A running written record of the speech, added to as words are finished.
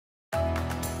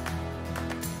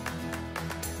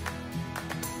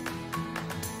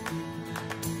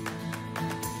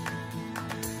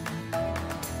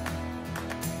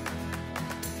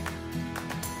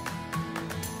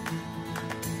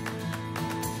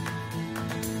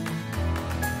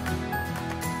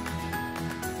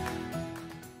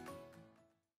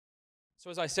So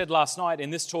as I said last night,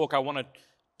 in this talk I want to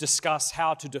discuss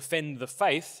how to defend the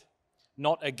faith,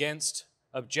 not against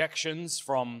objections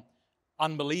from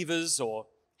unbelievers or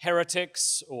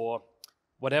heretics or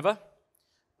whatever,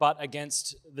 but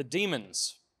against the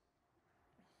demons.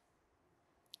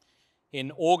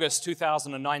 In August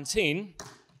 2019,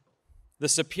 the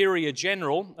Superior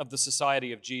General of the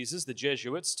Society of Jesus, the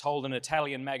Jesuits, told an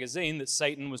Italian magazine that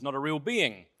Satan was not a real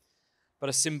being, but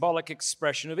a symbolic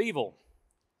expression of evil,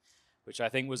 which I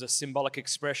think was a symbolic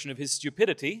expression of his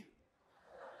stupidity.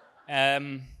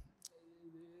 This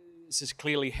is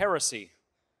clearly heresy.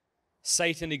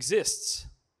 Satan exists.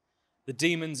 The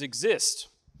demons exist.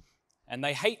 And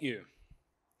they hate you.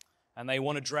 And they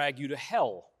want to drag you to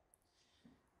hell.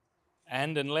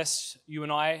 And unless you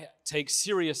and I take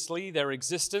seriously their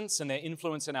existence and their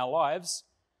influence in our lives,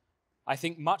 I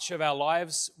think much of our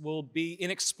lives will be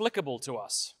inexplicable to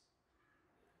us.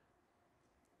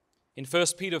 In 1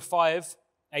 Peter 5,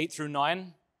 8 through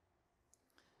 9,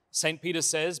 St. Peter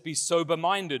says, "Be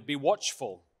sober-minded, be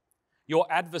watchful. Your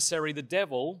adversary, the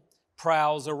devil,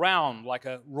 prowls around like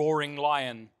a roaring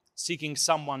lion, seeking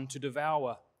someone to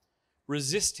devour.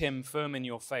 Resist him firm in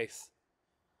your faith,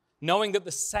 knowing that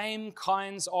the same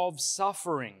kinds of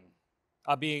suffering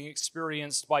are being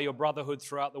experienced by your brotherhood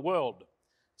throughout the world."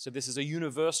 So this is a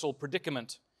universal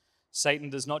predicament. Satan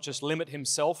does not just limit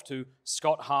himself to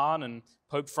Scott Hahn and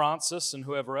Pope Francis and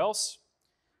whoever else,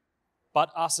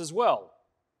 but us as well.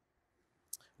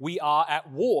 We are at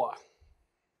war.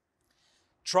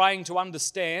 Trying to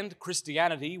understand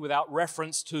Christianity without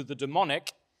reference to the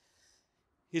demonic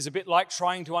is a bit like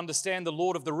trying to understand the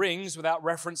Lord of the Rings without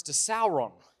reference to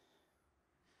Sauron.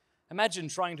 Imagine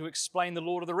trying to explain the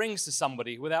Lord of the Rings to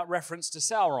somebody without reference to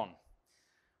Sauron.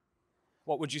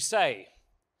 What would you say?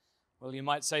 Well, you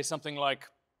might say something like,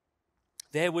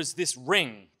 "There was this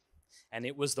ring, and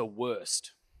it was the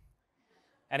worst.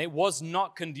 And it was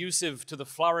not conducive to the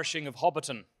flourishing of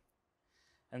Hobbiton.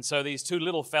 And so these two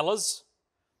little fellas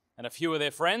and a few of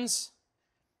their friends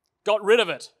got rid of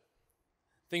it.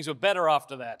 Things were better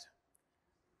after that."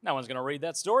 No one's going to read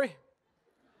that story.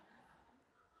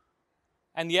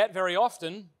 And yet, very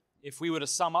often, if we were to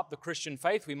sum up the Christian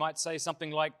faith, we might say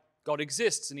something like, God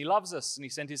exists and He loves us and He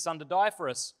sent His Son to die for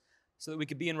us so that we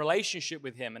could be in relationship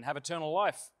with Him and have eternal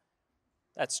life.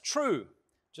 That's true.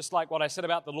 Just like what I said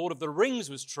about the Lord of the Rings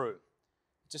was true.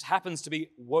 It just happens to be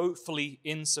woefully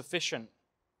insufficient.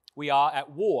 We are at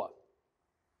war.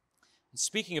 And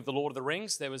speaking of the Lord of the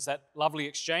Rings, there was that lovely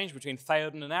exchange between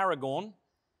Theoden and Aragorn.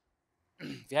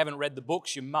 If you haven't read the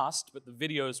books, you must, but the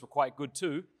videos were quite good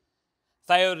too.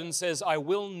 Theoden says, "I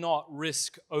will not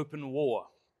risk open war."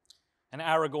 And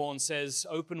Aragorn says,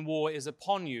 "Open war is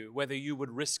upon you, whether you would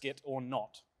risk it or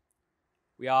not."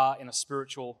 We are in a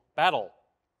spiritual battle.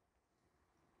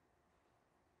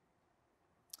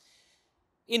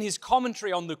 In his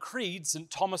commentary on the Creed, St.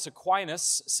 Thomas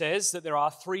Aquinas says that there are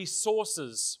three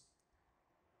sources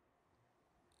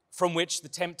from which the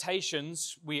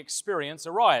temptations we experience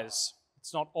arise.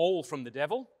 It's not all from the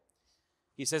devil.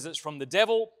 He says it's from the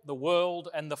devil, the world,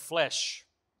 and the flesh.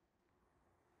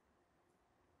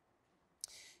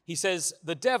 He says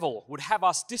the devil would have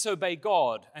us disobey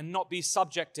God and not be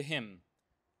subject to Him.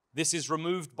 This is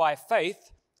removed by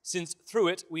faith, since through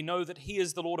it we know that He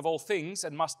is the Lord of all things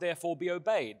and must therefore be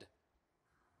obeyed.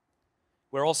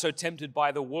 We're also tempted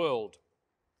by the world.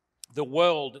 The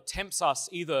world tempts us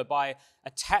either by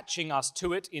attaching us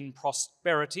to it in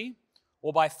prosperity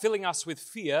or by filling us with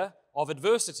fear of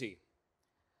adversity.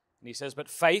 And he says, but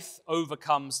faith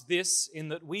overcomes this in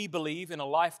that we believe in a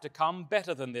life to come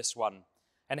better than this one.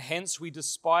 And hence we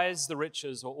despise the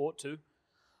riches, or ought to,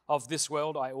 of this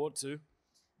world, I ought to.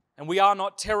 And we are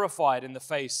not terrified in the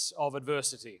face of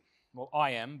adversity. Well, I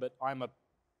am, but I'm a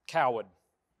coward.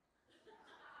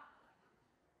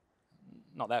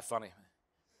 Not that funny.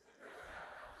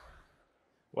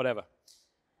 Whatever.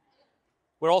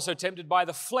 We're also tempted by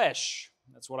the flesh.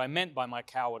 That's what I meant by my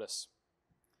cowardice.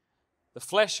 The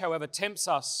flesh, however, tempts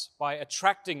us by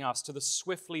attracting us to the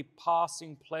swiftly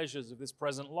passing pleasures of this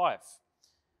present life.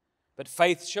 But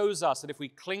faith shows us that if we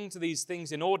cling to these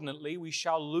things inordinately, we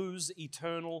shall lose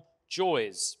eternal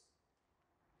joys.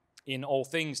 In all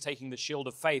things, taking the shield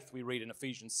of faith, we read in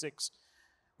Ephesians 6.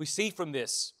 We see from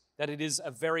this that it is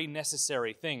a very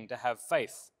necessary thing to have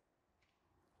faith.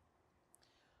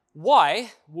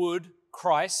 Why would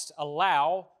Christ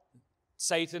allow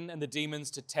Satan and the demons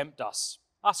to tempt us?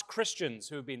 Us Christians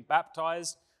who have been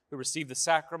baptized, who receive the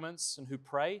sacraments, and who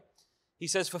pray. He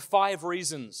says for 5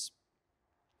 reasons.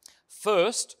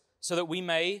 First, so that we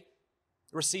may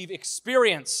receive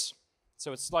experience.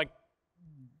 So it's like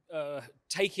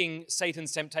taking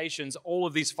Satan's temptations, all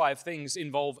of these 5 things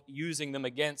involve using them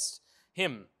against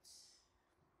him.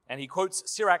 And he quotes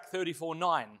Sirach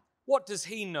 34:9. What does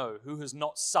he know who has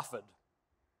not suffered?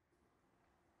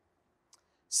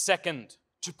 Second,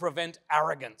 to prevent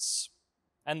arrogance,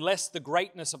 and lest the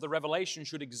greatness of the revelation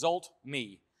should exalt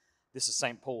me. This is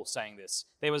St. Paul saying this.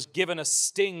 There was given a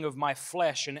sting of my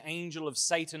flesh, an angel of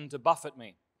Satan to buffet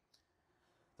me.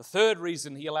 The third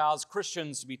reason he allows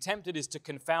Christians to be tempted is to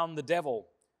confound the devil,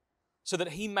 so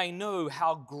that he may know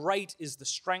how great is the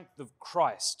strength of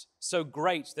Christ, so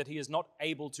great that he is not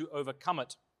able to overcome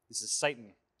it. This is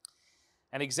Satan.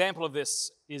 An example of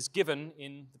this is given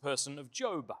in the person of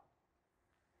Job.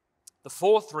 The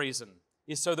fourth reason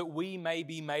is so that we may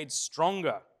be made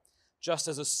stronger, just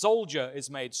as a soldier is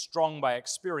made strong by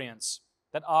experience,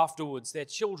 that afterwards their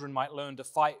children might learn to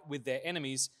fight with their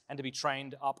enemies and to be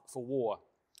trained up for war.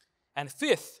 And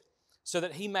fifth, so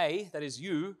that he may, that is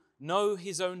you, know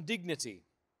his own dignity.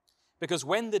 Because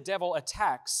when the devil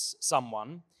attacks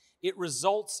someone, it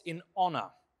results in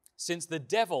honor, since the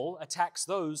devil attacks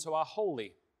those who are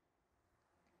holy.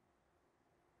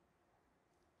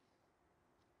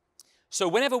 So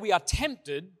whenever we are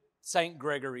tempted, St.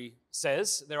 Gregory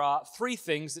says, there are 3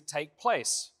 things that take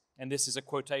place. And this is a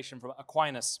quotation from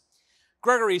Aquinas.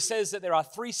 Gregory says that there are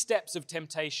 3 steps of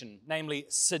temptation, namely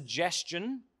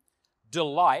suggestion,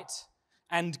 delight,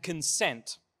 and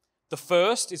consent. The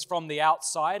first is from the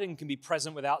outside and can be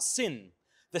present without sin.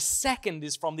 The second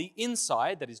is from the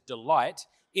inside, that is delight,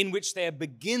 in which there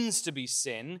begins to be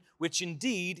sin, which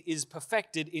indeed is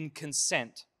perfected in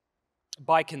consent,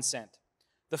 by consent.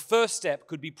 The first step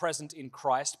could be present in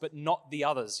Christ, but not the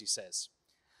others, he says.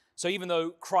 So even though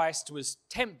Christ was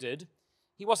tempted,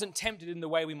 he wasn't tempted in the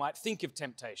way we might think of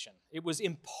temptation. It was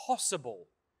impossible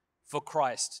for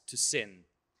Christ to sin.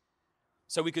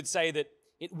 So we could say that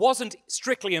it wasn't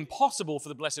strictly impossible for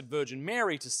the Blessed Virgin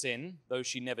Mary to sin, though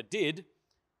she never did,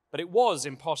 but it was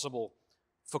impossible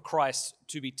for Christ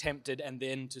to be tempted and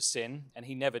then to sin, and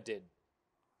he never did.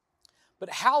 But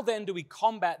how then do we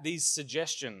combat these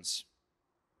suggestions?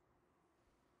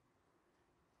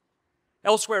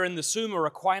 Elsewhere in the Summa,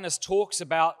 Aquinas talks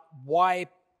about why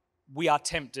we are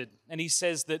tempted, and he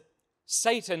says that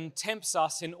Satan tempts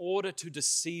us in order to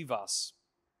deceive us.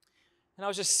 And I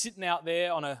was just sitting out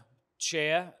there on a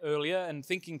chair earlier and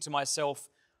thinking to myself,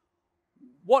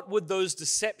 what would those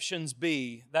deceptions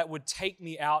be that would take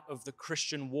me out of the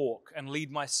Christian walk and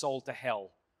lead my soul to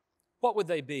hell? What would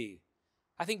they be?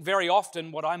 I think very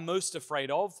often what I'm most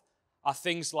afraid of are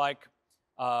things like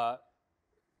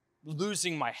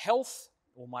losing my health,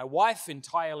 or my wife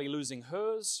entirely losing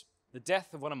hers, the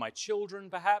death of one of my children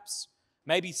perhaps,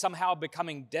 maybe somehow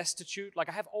becoming destitute. Like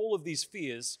I have all of these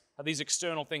fears of these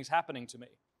external things happening to me.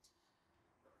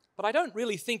 But I don't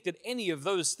really think that any of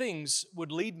those things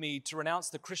would lead me to renounce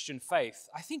the Christian faith.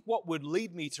 I think what would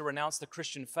lead me to renounce the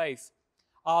Christian faith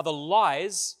are the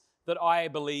lies that I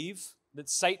believe, that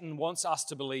Satan wants us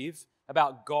to believe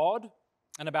about God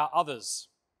and about others,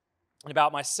 and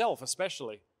about myself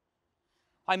especially.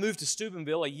 I moved to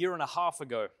Steubenville 1.5 years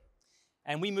ago,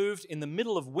 and we moved in the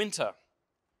middle of winter.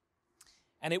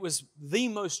 And it was the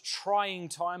most trying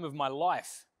time of my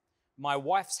life. My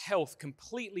wife's health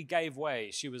completely gave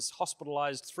way. She was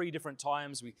hospitalized 3 different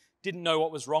times. We didn't know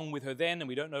what was wrong with her then, and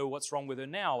we don't know what's wrong with her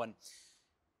now. And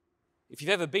if you've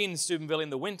ever been in Steubenville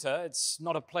in the winter, it's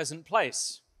not a pleasant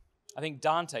place. I think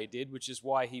Dante did, which is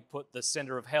why he put the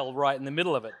center of hell right in the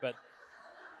middle of it. But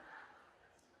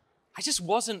I just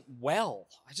wasn't well.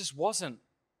 I just wasn't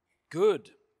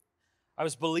good. I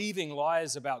was believing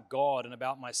lies about God and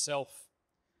about myself.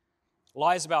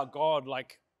 Lies about God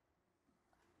like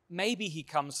maybe he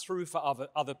comes through for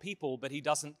other people, but he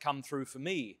doesn't come through for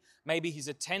me. Maybe he's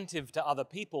attentive to other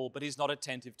people, but he's not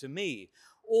attentive to me.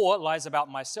 Or lies about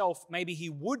myself, maybe he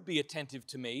would be attentive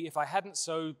to me if I hadn't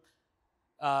so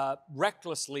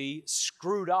recklessly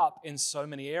screwed up in so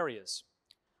many areas.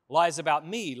 Lies about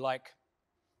me like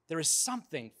there is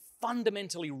something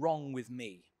fundamentally wrong with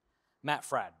me, Matt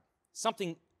Fradd.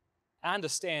 Something, I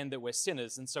understand that we're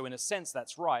sinners, and so in a sense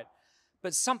that's right,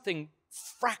 but something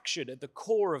fractured at the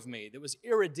core of me that was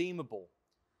irredeemable,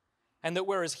 and that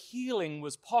whereas healing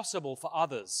was possible for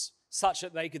others, such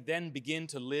that they could then begin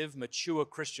to live mature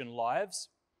Christian lives,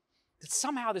 that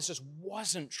somehow this just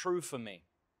wasn't true for me.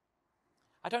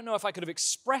 I don't know if I could have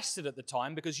expressed it at the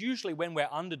time, because usually when we're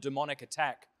under demonic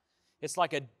attack, it's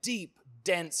like a deep,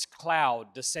 dense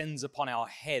cloud descends upon our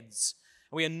heads.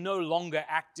 We are no longer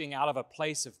acting out of a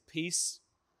place of peace,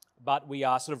 but we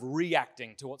are sort of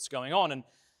reacting to what's going on. And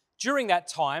during that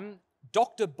time,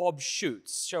 Dr. Bob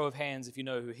Schutz, show of hands if you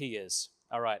know who he is.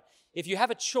 All right. If you have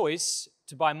a choice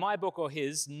to buy my book or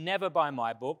his, never buy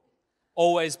my book,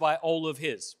 always buy all of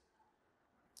his.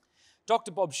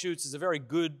 Dr. Bob Schuchts is a very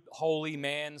good, holy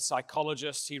man,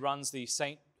 psychologist. He runs the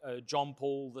St. John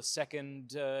Paul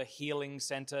II Healing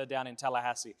Center down in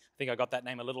Tallahassee. I think I got that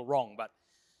name a little wrong, but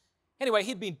anyway,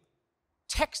 he'd been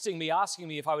texting me, asking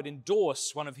me if I would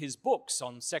endorse one of his books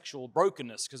on sexual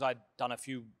brokenness, because I'd done a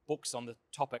few books on the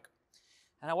topic.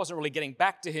 And I wasn't really getting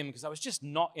back to him because I was just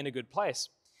not in a good place.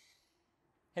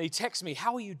 And he texted me,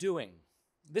 "How are you doing?"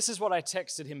 This is what I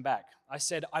texted him back. I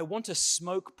said, "I want to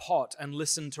smoke pot and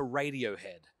listen to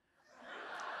Radiohead."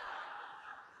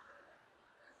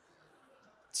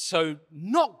 So,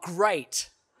 not great.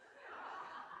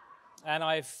 And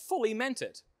I fully meant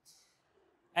it.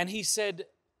 And he said,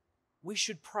 "We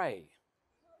should pray."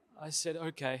 I said,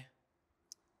 "Okay."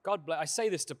 God bless. I say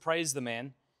this to praise the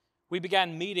man. We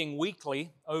began meeting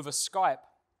weekly over Skype.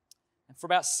 And for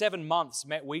about 7 months,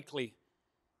 met weekly.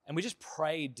 And we just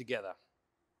prayed together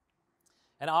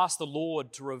and asked the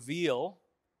Lord to reveal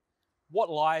what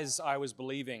lies I was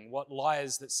believing, what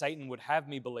lies that Satan would have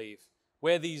me believe,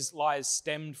 where these lies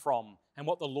stemmed from, and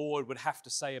what the Lord would have to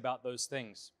say about those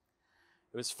things.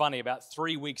 It was funny, about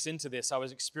 3 weeks into this, I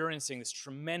was experiencing this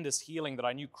tremendous healing that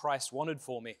I knew Christ wanted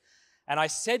for me. And I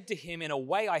said to him in a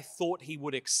way I thought he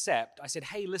would accept, I said,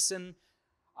 "Hey, listen,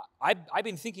 I've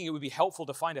been thinking it would be helpful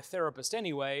to find a therapist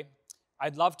anyway.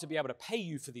 I'd love to be able to pay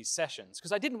you for these sessions,"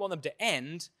 because I didn't want them to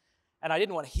end, and I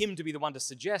didn't want him to be the one to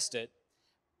suggest it.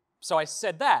 So I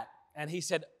said that, and he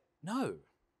said, "No,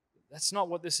 that's not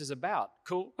what this is about."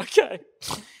 Cool, okay.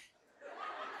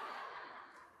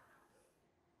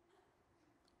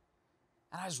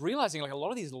 And I was realizing, like, a lot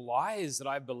of these lies that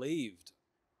I believed,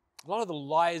 a lot of the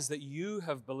lies that you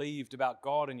have believed about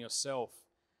God and yourself,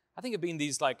 I think have been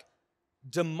these, like,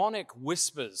 demonic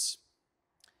whispers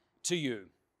to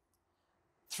you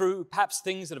through perhaps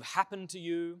things that have happened to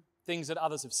you, things that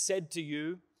others have said to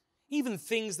you, even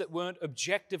things that weren't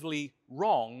objectively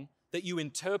wrong that you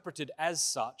interpreted as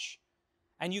such,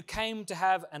 and you came to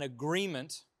have an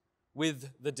agreement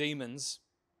with the demons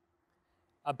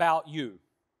about you.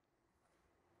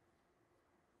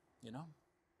 You know?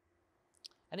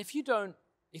 And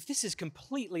if this is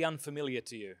completely unfamiliar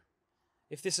to you,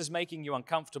 if this is making you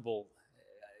uncomfortable,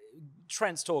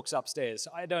 Trent's talks upstairs.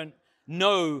 I don't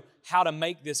know how to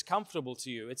make this comfortable to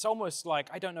you. It's almost like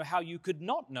I don't know how you could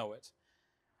not know it.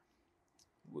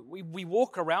 We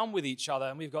walk around with each other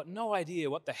and we've got no idea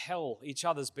what the hell each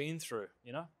other's been through,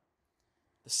 you know?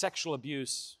 The sexual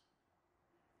abuse,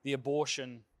 the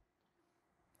abortion,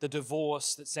 the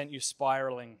divorce that sent you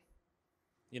spiraling,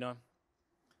 you know?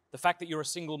 The fact that you're a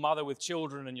single mother with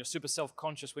children and you're super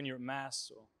self-conscious when you're at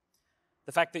Mass, or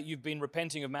the fact that you've been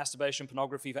repenting of masturbation,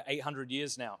 pornography for 800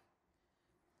 years now.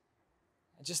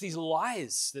 And just these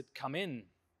lies that come in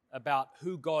about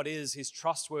who God is, His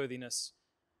trustworthiness.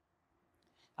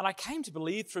 And I came to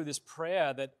believe through this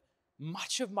prayer that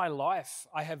much of my life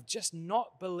I have just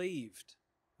not believed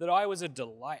that I was a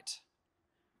delight.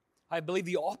 I believe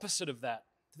the opposite of that.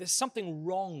 There's something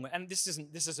wrong. And this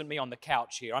isn't me on the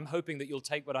couch here. I'm hoping that you'll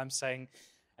take what I'm saying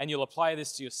and you'll apply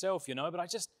this to yourself, you know. But I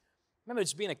just remember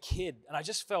just being a kid and I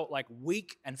just felt like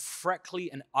weak and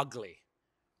freckly and ugly.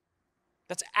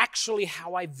 That's actually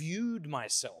how I viewed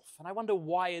myself. And I wonder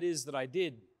why it is that I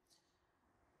did.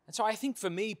 And so I think for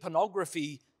me,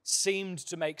 pornography seemed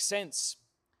to make sense.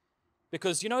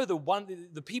 Because, you know,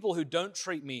 the people who don't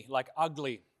treat me like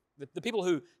ugly, the people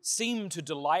who seem to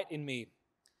delight in me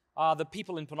are the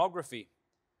people in pornography,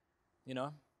 you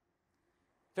know.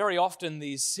 Very often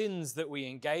these sins that we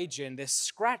engage in, they're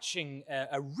scratching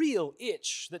a real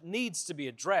itch that needs to be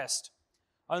addressed.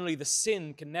 Only the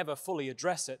sin can never fully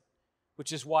address it,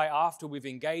 which is why after we've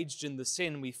engaged in the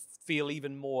sin, we feel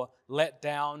even more let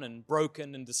down and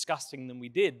broken and disgusting than we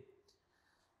did.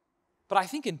 But I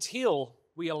think until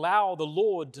we allow the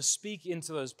Lord to speak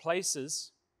into those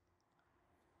places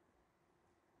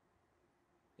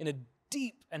in a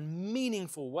deep and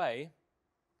meaningful way,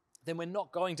 then we're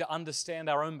not going to understand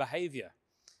our own behavior.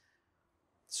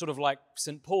 Sort of like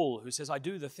St. Paul, who says, "I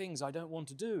do the things I don't want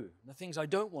to do. The things I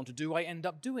don't want to do, I end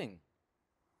up doing."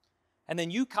 And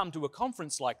then you come to a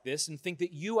conference like this and think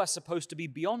that you are supposed to be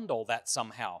beyond all that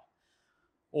somehow.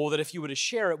 Or that if you were to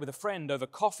share it with a friend over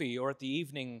coffee or at the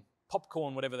evening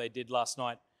popcorn, whatever they did last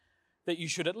night, that you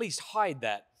should at least hide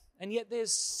that. And yet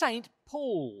there's St.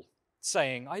 Paul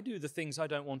saying, "I do the things I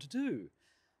don't want to do.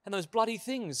 And those bloody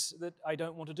things that I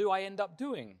don't want to do, I end up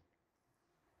doing."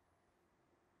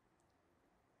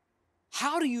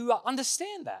 How do you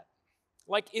understand that?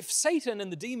 Like, if Satan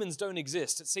and the demons don't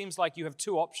exist, it seems like you have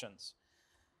two options.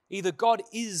 Either God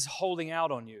is holding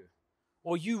out on you,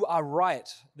 Or you are right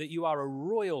that you are a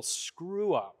royal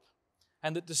screw-up,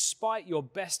 and that despite your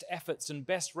best efforts and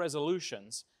best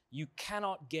resolutions, you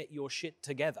cannot get your shit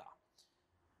together.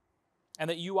 And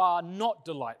that you are not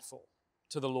delightful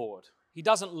to the Lord. He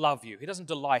doesn't love you. He doesn't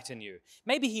delight in you.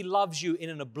 Maybe he loves you in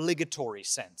an obligatory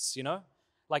sense,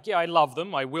 Like, yeah, I love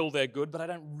them, I will their good, but I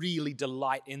don't really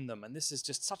delight in them. And this is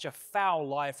just such a foul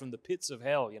lie from the pits of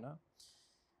hell,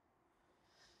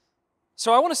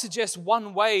 So I want to suggest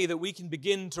one way that we can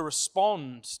begin to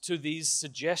respond to these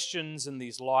suggestions and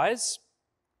these lies.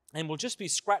 And we'll just be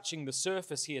scratching the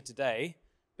surface here today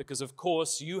because, of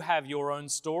course, you have your own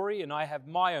story and I have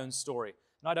my own story.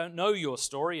 And I don't know your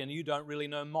story and you don't really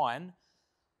know mine.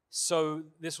 So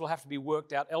this will have to be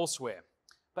worked out elsewhere.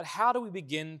 But how do we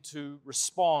begin to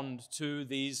respond to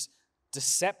these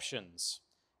deceptions?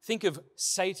 Think of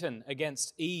Satan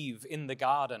against Eve in the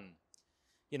garden.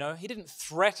 He didn't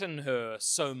threaten her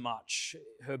so much,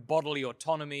 her bodily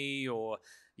autonomy or,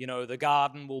 the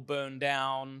garden will burn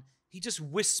down. He just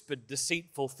whispered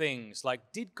deceitful things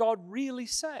like, did God really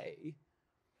say?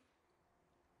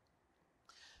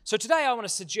 So today I want to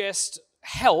suggest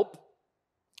help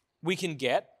we can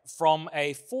get from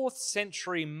a 4th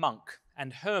century monk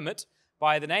and hermit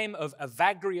by the name of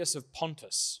Evagrius of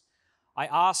Pontus. I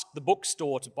asked the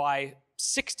bookstore to buy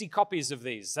 60 copies of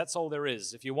these. That's all there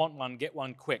is. If you want one, get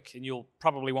one quick, and you'll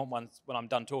probably want one when I'm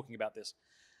done talking about this.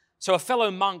 So a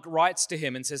fellow monk writes to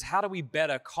him and says, how do we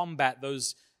better combat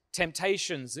those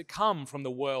temptations that come from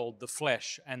the world, the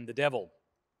flesh, and the devil?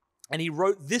 And he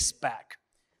wrote this back.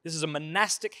 This is a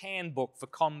monastic handbook for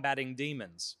combating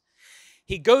demons.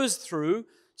 He goes through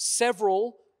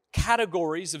several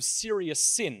categories of serious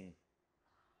sin.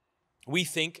 We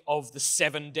think of the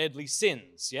 7 deadly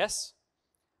sins, yes?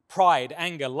 Pride,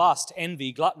 anger, lust,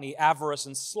 envy, gluttony, avarice,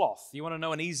 and sloth. You want to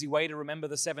know an easy way to remember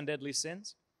the 7 deadly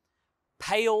sins?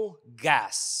 Pale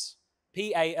gas.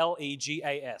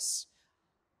 P-A-L-E-G-A-S.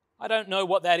 I don't know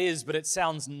what that is, but it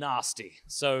sounds nasty.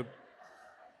 So,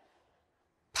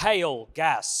 pale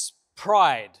gas,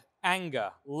 pride,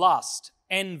 anger, lust,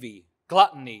 envy,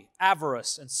 gluttony,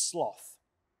 avarice, and sloth.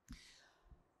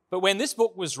 But when this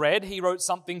book was read, he wrote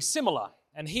something similar.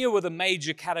 And here were the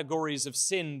major categories of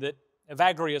sin that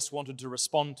Evagrius wanted to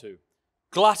respond to.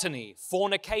 Gluttony,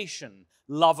 fornication,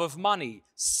 love of money,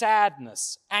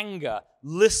 sadness, anger,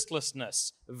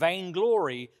 listlessness,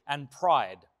 vainglory, and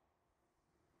pride.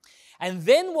 And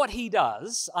then what he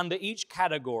does under each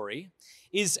category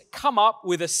is come up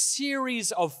with a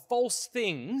series of false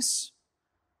things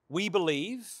we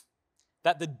believe,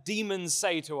 that the demons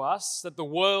say to us, that the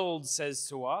world says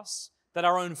to us, that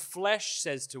our own flesh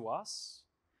says to us.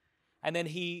 And then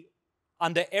he,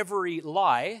 under every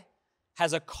lie,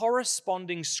 has a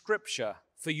corresponding scripture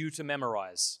for you to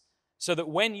memorize, so that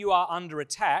when you are under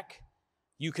attack,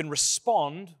 you can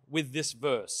respond with this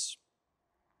verse.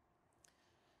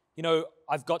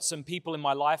 I've got some people in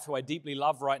my life who I deeply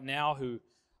love right now who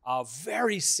are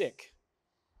very sick.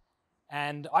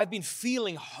 And I've been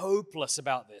feeling hopeless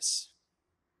about this.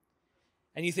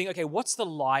 And you think, okay, what's the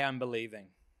lie I'm believing?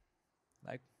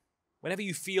 Like, whenever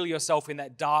you feel yourself in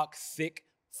that dark, thick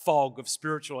fog of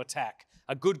spiritual attack,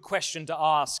 a good question to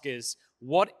ask is,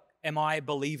 what am I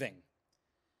believing?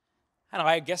 And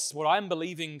I guess what I'm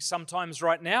believing sometimes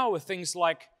right now are things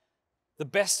like, the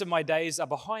best of my days are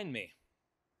behind me.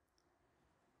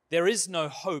 There is no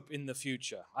hope in the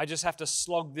future. I just have to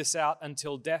slog this out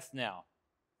until death now.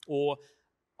 Or,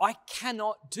 I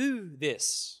cannot do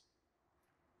this.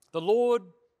 The Lord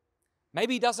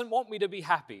maybe doesn't want me to be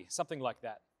happy, something like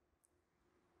that.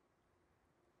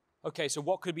 Okay, so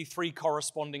what could be 3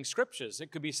 corresponding scriptures?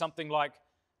 It could be something like,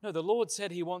 no, the Lord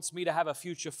said He wants me to have a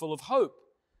future full of hope,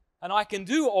 and I can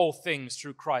do all things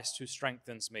through Christ who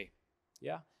strengthens me.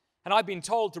 Yeah? And I've been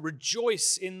told to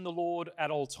rejoice in the Lord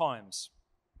at all times.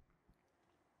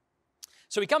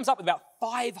 So he comes up with about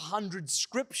 500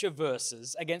 scripture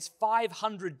verses against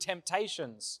 500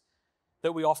 temptations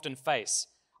that we often face.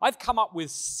 I've come up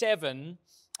with 7,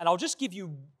 and I'll just give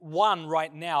you one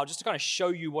right now just to kind of show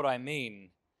you what I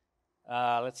mean.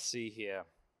 Let's see here.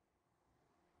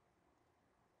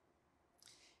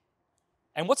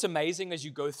 And what's amazing as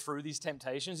you go through these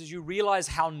temptations is you realize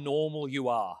how normal you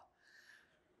are.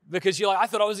 Because you're like, I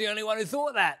thought I was the only one who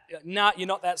thought that. No, you're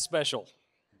not that special.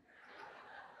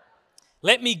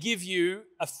 Let me give you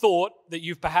a thought that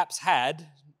you've perhaps had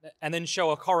and then show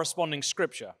a corresponding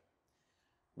scripture.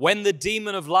 When the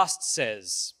demon of lust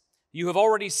says, you have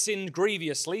already sinned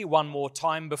grievously, one more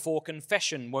time before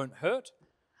confession won't hurt.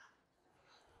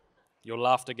 Your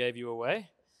laughter gave you away.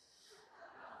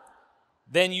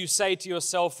 Then you say to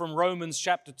yourself from Romans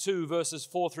chapter 2, verses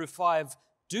 4 through 5,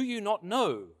 Do you not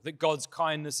know that God's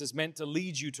kindness is meant to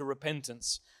lead you to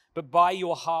repentance? But by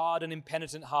your hard and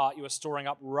impenitent heart, you are storing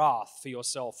up wrath for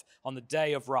yourself on the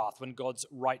day of wrath when God's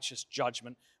righteous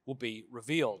judgment will be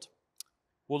revealed.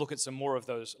 We'll look at some more of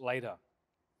those later.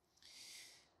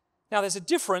 Now, there's a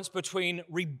difference between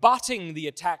rebutting the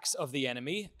attacks of the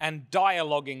enemy and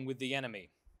dialoguing with the enemy.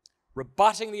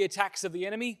 Rebutting the attacks of the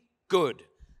enemy, good.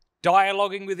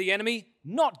 Dialoguing with the enemy,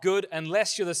 not good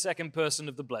unless you're the second person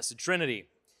of the Blessed Trinity.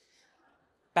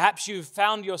 Perhaps you've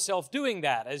found yourself doing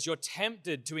that as you're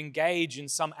tempted to engage in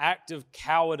some act of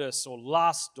cowardice or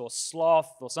lust or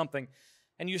sloth or something,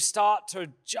 and you start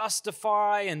to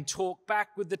justify and talk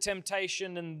back with the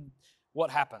temptation, and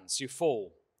what happens? You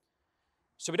fall.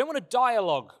 So we don't want to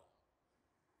dialogue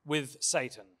with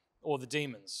Satan or the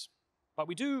demons, but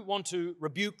we do want to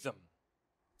rebuke them.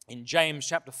 In James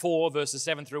chapter 4, verses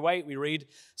 7 through 8, we read,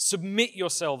 "Submit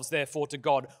yourselves therefore to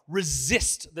God,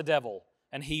 resist the devil,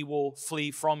 and he will flee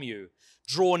from you.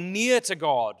 Draw near to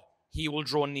God, he will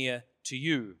draw near to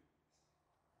you."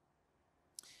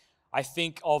 I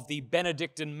think of the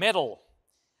Benedictine medal.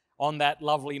 On that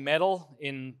lovely medal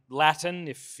in Latin,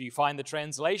 if you find the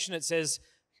translation, it says,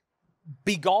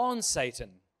 "Begone,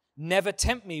 Satan, never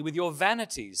tempt me with your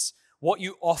vanities. What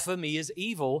you offer me is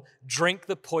evil. Drink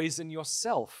the poison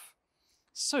yourself."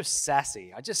 So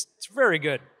sassy. It's very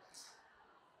good.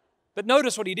 But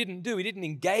notice what he didn't do. He didn't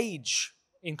engage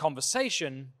in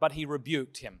conversation, but he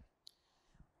rebuked him.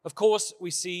 Of course,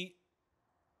 we see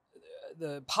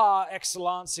the par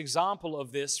excellence example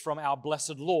of this from our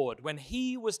blessed Lord. When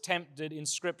he was tempted in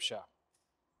Scripture,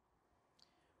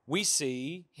 we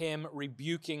see him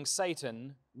rebuking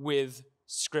Satan with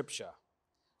Scripture.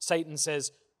 Satan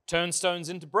says, "Turn stones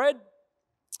into bread."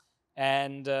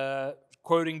 And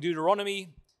quoting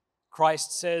Deuteronomy,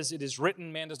 Christ says, "It is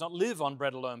written, man does not live on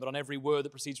bread alone, but on every word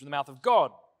that proceeds from the mouth of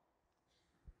God."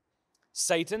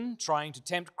 Satan, trying to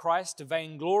tempt Christ to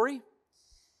vainglory,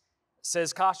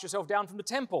 says, "Cast yourself down from the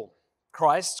temple."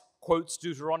 Christ quotes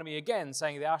Deuteronomy again,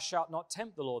 saying, "Thou shalt not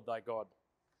tempt the Lord thy God."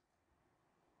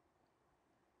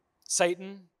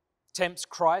 Satan tempts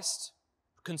Christ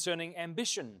concerning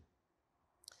ambition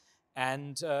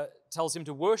and tells him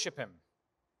to worship him.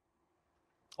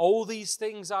 "All these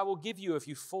things I will give you if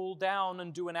you fall down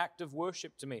and do an act of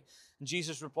worship to me." And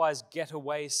Jesus replies, "Get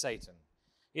away, Satan.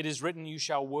 It is written, you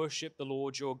shall worship the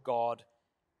Lord your God,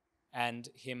 and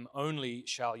him only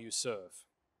shall you serve."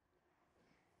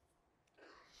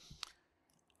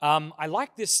 I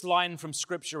like this line from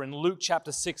Scripture in Luke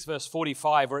chapter 6, verse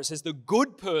 45, where it says, "The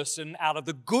good person out of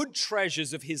the good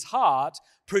treasures of his heart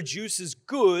produces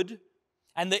good,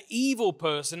 and the evil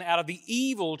person out of the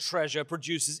evil treasure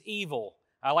produces evil."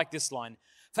 I like this line.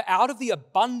 "For out of the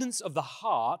abundance of the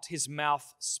heart, his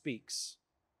mouth speaks."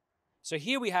 So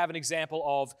here we have an example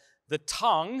of the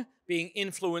tongue being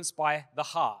influenced by the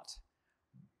heart,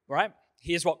 right?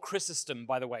 Here's what Chrysostom,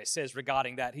 by the way, says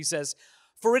regarding that. He says,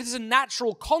 "For it is a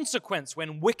natural consequence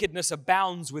when wickedness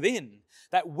abounds within,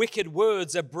 that wicked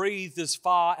words are breathed as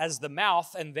far as the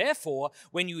mouth, and therefore,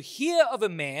 when you hear of a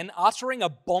man uttering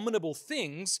abominable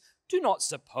things, do not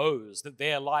suppose that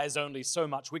there lies only so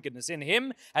much wickedness in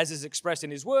him, as is expressed in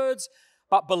his words,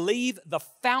 but believe the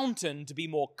fountain to be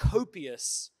more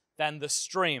copious than the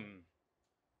stream."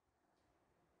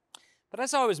 But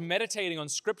as I was meditating on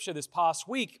Scripture this past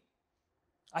week,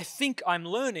 I think I'm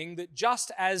learning that just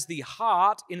as the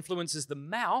heart influences the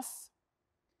mouth,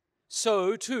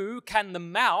 so too can the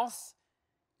mouth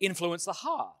influence the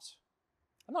heart.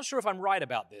 I'm not sure if I'm right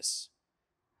about this.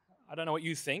 I don't know what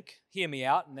you think. Hear me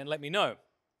out and then let me know.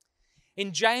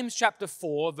 In James chapter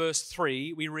 4, verse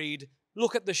 3, we read,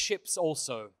 "Look at the ships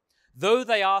also. Though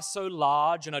they are so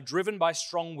large and are driven by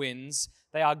strong winds,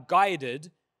 they are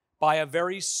guided by a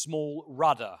very small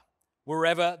rudder,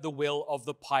 wherever the will of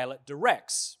the pilot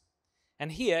directs."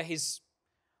 And here he's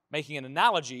making an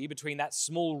analogy between that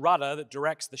small rudder that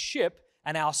directs the ship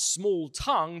and our small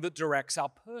tongue that directs our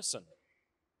person.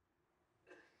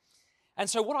 And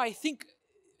so what I think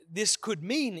this could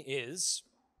mean is,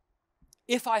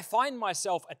 if I find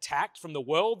myself attacked from the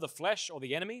world, the flesh, or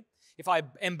the enemy, if I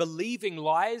am believing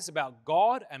lies about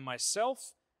God and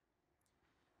myself,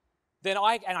 then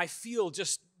I feel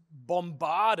just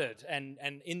bombarded and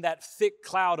in that thick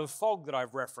cloud of fog that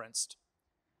I've referenced,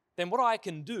 then what I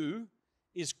can do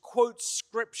is quote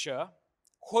Scripture,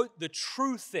 quote the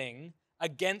true thing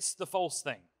against the false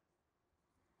thing.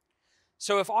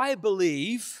 So if I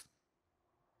believe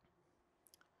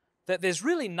that there's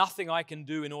really nothing I can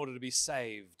do in order to be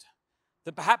saved,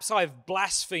 that perhaps I've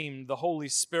blasphemed the Holy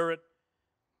Spirit,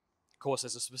 of course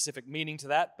there's a specific meaning to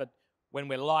that, but When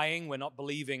we're lying, when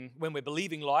we're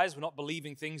believing lies, we're not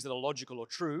believing things that are logical or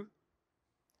true.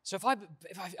 So if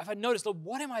I notice, Lord,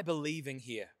 what am I believing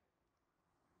here?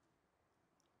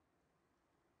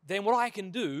 Then what I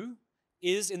can do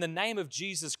is, in the name of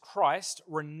Jesus Christ,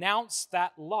 renounce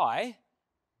that lie,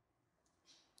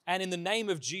 and in the name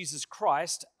of Jesus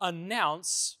Christ,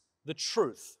 announce the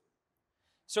truth.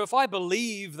 So if I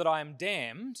believe that I am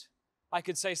damned, I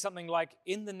could say something like,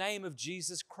 in the name of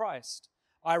Jesus Christ,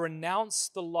 I renounce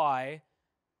the lie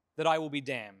that I will be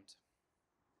damned.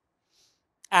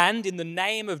 And in the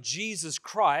name of Jesus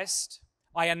Christ,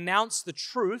 I announce the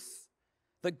truth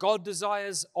that God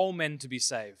desires all men to be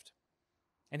saved.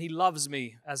 And He loves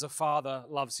me as a father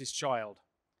loves his child.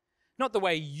 Not the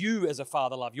way you as a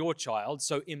father love your child,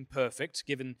 so imperfect,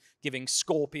 giving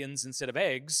scorpions instead of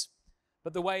eggs,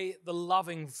 but the way the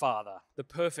loving Father, the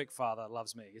perfect Father,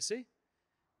 loves me, you see?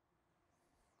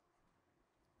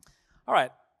 All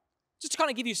right, just to kind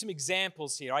of give you some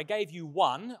examples here. I gave you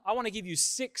one. I want to give you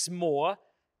 6 more,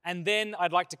 and then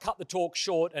I'd like to cut the talk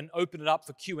short and open it up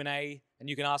for Q&A, and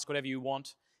you can ask whatever you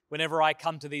want. Whenever I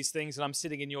come to these things and I'm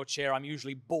sitting in your chair, I'm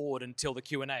usually bored until the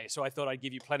Q&A, so I thought I'd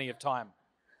give you plenty of time.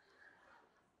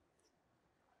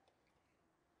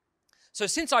 So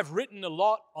since I've written a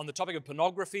lot on the topic of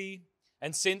pornography,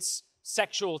 and since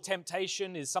sexual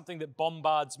temptation is something that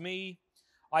bombards me,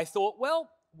 I thought, well,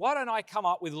 why don't I come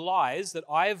up with lies that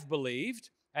I've believed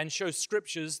and show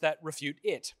scriptures that refute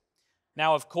it?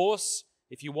 Now, of course,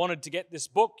 if you wanted to get this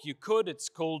book, you could. It's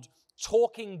called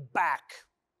Talking Back.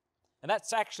 And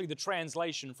that's actually the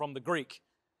translation from the Greek,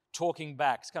 Talking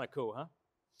Back. It's kind of cool, huh?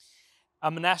 A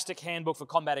monastic handbook for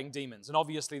combating demons. And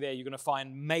obviously there you're going to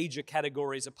find major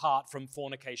categories apart from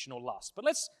fornication or lust. But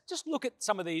let's just look at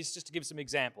some of these just to give some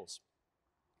examples.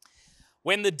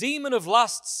 When the demon of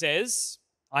lust says,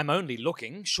 I'm only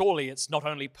looking, surely it's not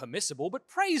only permissible, but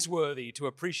praiseworthy to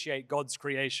appreciate God's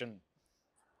creation.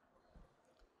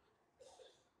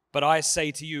 But I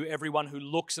say to you, everyone who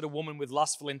looks at a woman with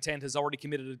lustful intent has already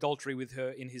committed adultery with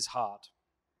her in his heart.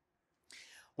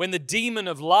 When the demon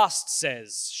of lust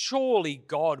says, surely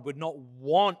God would not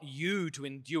want you to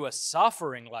endure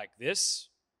suffering like this.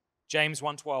 James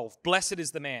 1:12, blessed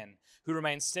is the man who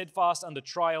remains steadfast under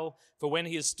trial, for when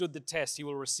he has stood the test, he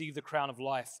will receive the crown of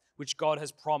life, which God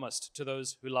has promised to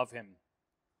those who love him.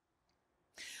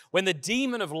 When the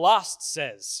demon of lust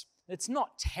says, it's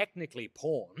not technically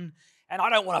porn, and I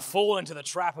don't want to fall into the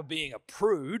trap of being a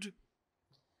prude.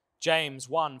 James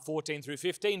 1:14 through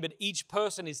 15, but each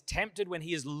person is tempted when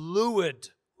he is lured.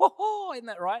 Oh, isn't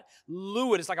that right?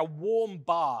 Lured. It's like a warm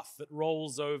bath that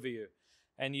rolls over you,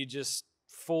 and you just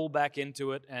fall back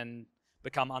into it and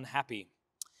become unhappy.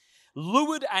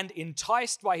 Lured and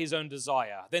enticed by his own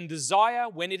desire. Then desire,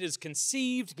 when it is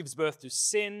conceived, gives birth to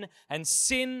sin, and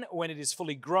sin, when it is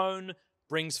fully grown,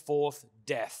 brings forth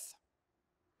death.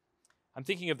 I'm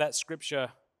thinking of that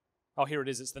scripture. Oh, here it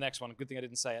is. It's the next one. Good thing I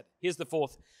didn't say it. Here's the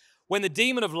 4th. When the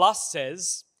demon of lust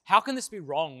says, how can this be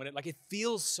wrong when it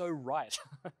feels so right?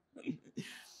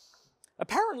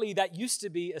 Apparently that used to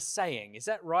be a saying. Is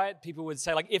that right? People would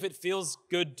say, if it feels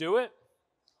good, do it.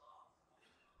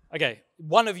 Okay,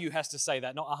 one of you has to say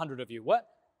that, not 100 of you. What?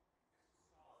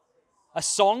 A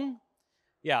song?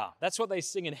 Yeah, that's what they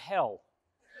sing in hell.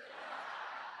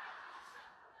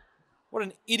 What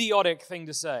an idiotic thing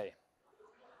to say.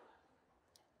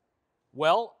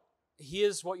 Well,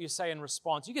 here's what you say in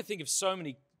response. You can think of so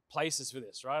many places for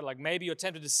this, right? Like maybe you're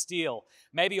tempted to steal.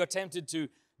 Maybe you're tempted to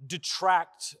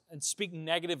detract and speak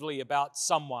negatively about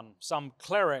someone, some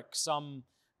cleric, some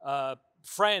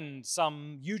friend,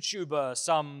 some YouTuber,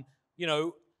 some,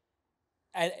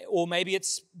 or maybe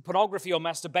it's pornography or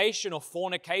masturbation or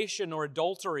fornication or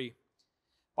adultery.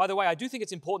 By the way, I do think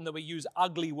it's important that we use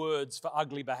ugly words for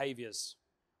ugly behaviors.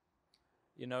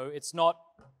 It's not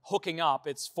hooking up,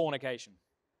 it's fornication.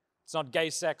 It's not gay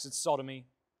sex, it's sodomy.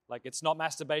 It's not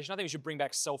masturbation. I think we should bring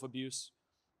back self-abuse.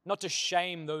 Not to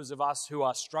shame those of us who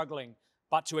are struggling,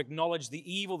 but to acknowledge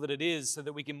the evil that it is so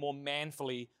that we can more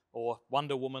manfully or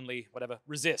Wonder Womanly, whatever,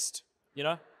 resist,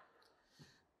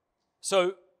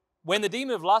 So when the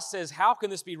demon of lust says, how can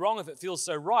this be wrong if it feels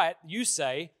so right? You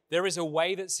say, there is a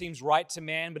way that seems right to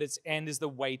man, but its end is the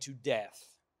way to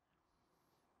death.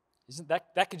 Isn't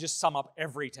that could just sum up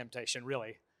every temptation,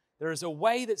 really. There is a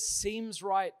way that seems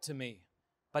right to me,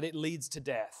 but it leads to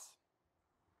death.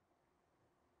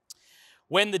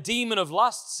 When the demon of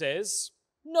lust says,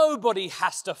 nobody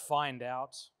has to find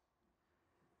out,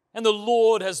 and the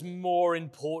Lord has more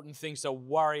important things to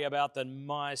worry about than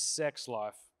my sex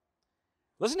life.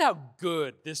 Listen how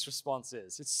good this response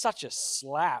is. It's such a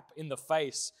slap in the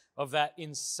face of that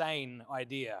insane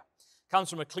idea. comes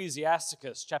from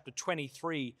Ecclesiasticus chapter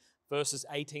 23, verses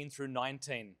 18 through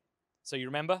 19. So you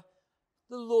remember?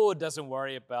 The Lord doesn't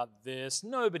worry about this.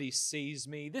 Nobody sees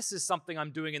me. This is something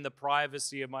I'm doing in the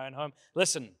privacy of my own home.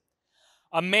 Listen,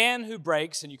 a man who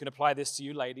breaks, and you can apply this to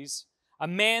you ladies, a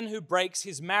man who breaks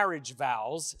his marriage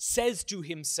vows says to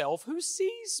himself, who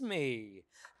sees me?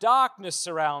 Darkness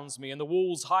surrounds me, and the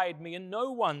walls hide me, and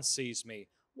no one sees me.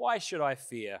 Why should I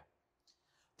fear?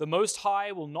 The Most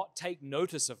High will not take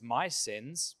notice of my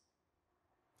sins.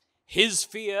 His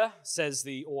fear, says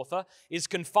the author, is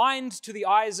confined to the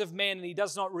eyes of men, and he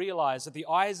does not realize that the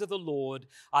eyes of the Lord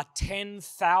are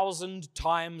 10,000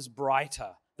 times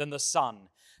brighter than the sun.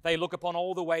 They look upon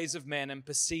all the ways of men and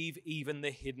perceive even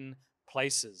the hidden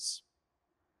places.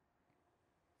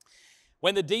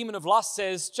 When the demon of lust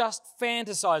says, just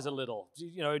fantasize a little,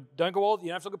 don't go all, you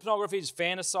don't have to look at pornography, just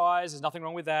fantasize, there's nothing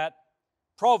wrong with that.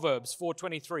 Proverbs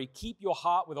 4:23, keep your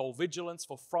heart with all vigilance,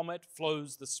 for from it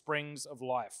flows the springs of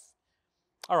life.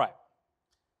 All right.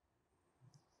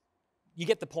 You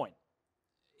get the point.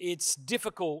 It's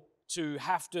difficult to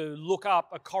have to look up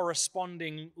a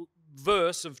corresponding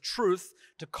verse of truth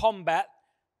to combat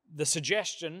the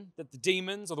suggestion that the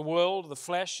demons or the world or the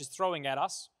flesh is throwing at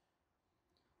us.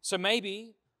 So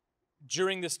maybe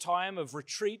during this time of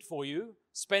retreat for you,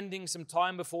 spending some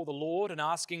time before the Lord and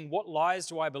asking, what lies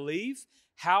do I believe?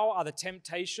 How are the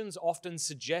temptations often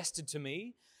suggested to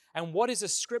me? And what is a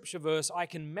scripture verse I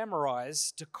can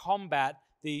memorize to combat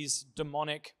these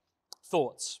demonic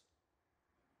thoughts?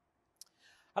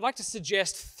 I'd like to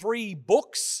suggest 3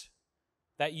 books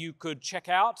that you could check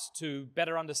out to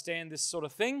better understand this sort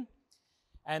of thing.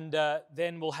 And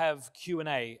then we'll have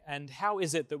Q&A. And how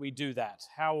is it that we do that?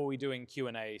 How are we doing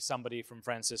Q&A? Somebody from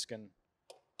Franciscan.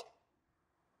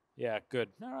 Yeah, good.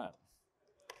 All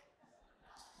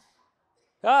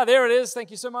right. There it is. Thank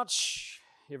you so much.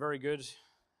 You're very good.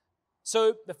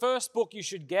 So the first book you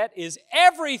should get is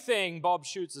Everything Bob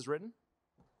Schutz has written.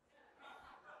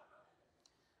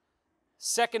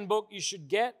 Second book you should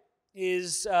get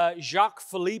is Jacques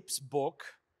Philippe's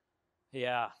book.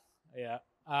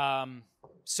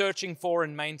 Searching for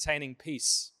and Maintaining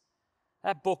Peace.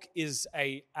 That book is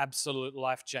an absolute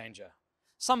life changer.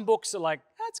 Some books are like,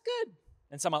 that's good.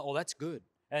 And some are, oh, that's good.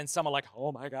 And some are like,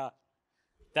 oh my God.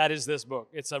 That is this book.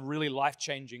 It's a really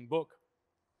life-changing book.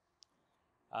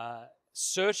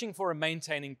 Searching for and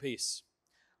Maintaining Peace.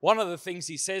 One of the things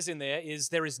he says in there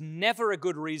is never a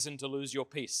good reason to lose your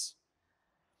peace.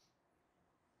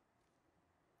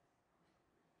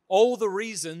 All the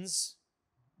reasons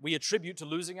we attribute to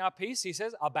losing our peace, he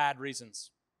says, are bad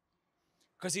reasons.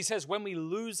 Because he says when we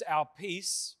lose our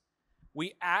peace,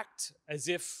 we act as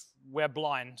if we're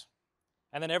blind.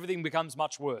 And then everything becomes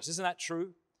much worse. Isn't that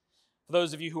true? For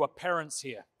those of you who are parents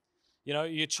here,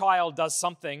 your child does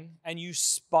something and you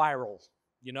spiral,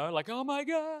 like, oh my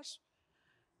gosh.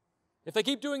 If they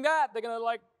keep doing that, they're going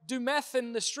to do meth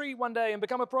in the street one day and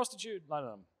become a prostitute. I don't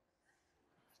know.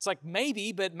 It's like,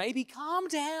 maybe calm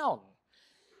down.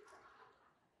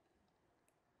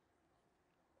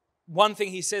 One thing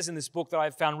he says in this book that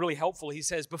I've found really helpful, he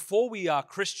says, before we are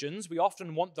Christians, we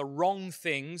often want the wrong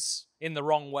things in the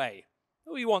wrong way.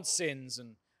 We want sins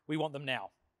and we want them now.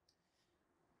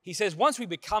 He says, once we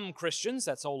become Christians,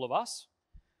 that's all of us,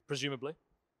 presumably,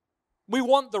 we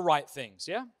want the right things,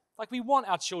 yeah? Like we want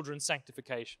our children's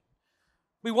sanctification.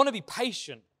 We want to be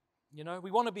patient, we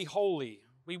want to be holy.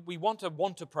 We want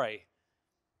to pray.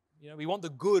 We want the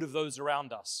good of those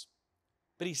around us.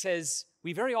 But he says,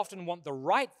 we very often want the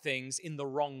right things in the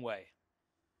wrong way.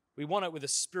 We want it with a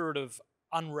spirit of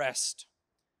unrest.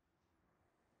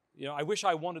 I wish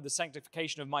I wanted the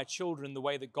sanctification of my children the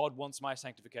way that God wants my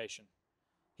sanctification.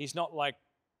 He's not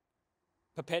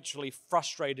perpetually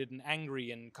frustrated and angry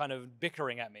and kind of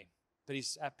bickering at me, but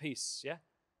he's at peace, yeah?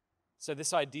 So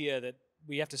this idea that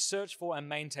we have to search for and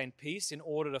maintain peace in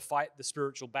order to fight the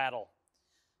spiritual battle.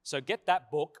 So get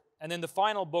that book. And then the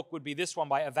final book would be this one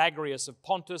by Evagrius of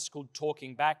Pontus called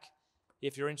Talking Back.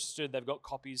 If you're interested, they've got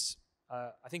copies,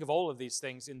 I think, of all of these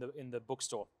things in the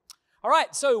bookstore. All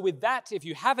right, so with that, if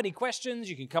you have any questions,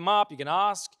 you can come up, you can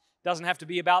ask. It doesn't have to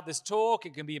be about this talk.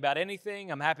 It can be about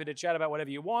anything. I'm happy to chat about whatever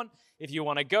you want. If you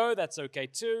want to go, that's okay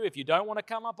too. If you don't want to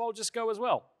come up, I'll just go as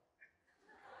well.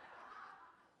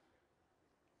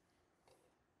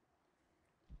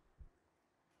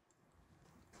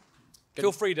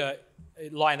 Feel free to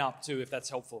line up too if that's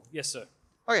helpful. Yes, sir.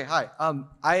 Okay, hi.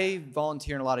 I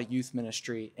volunteer in a lot of youth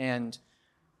ministry, and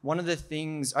one of the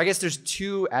things, I guess there's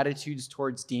 2 attitudes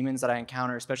towards demons that I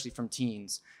encounter, especially from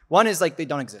teens. One is they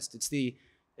don't exist.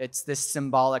 It's this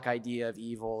symbolic idea of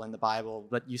evil in the Bible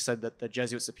that you said that the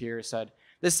Jesuit superior said.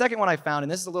 The second one I found,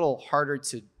 and this is a little harder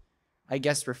to I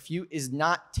guess, refute is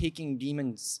not taking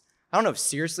demons. I don't know if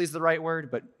seriously is the right word,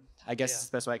 but I guess it's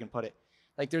the best way I can put it.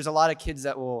 Like, there's a lot of kids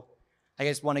that will, I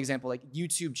guess one example, like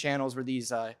YouTube channels where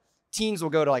these teens will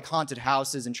go to like haunted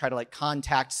houses and try to like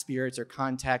contact spirits or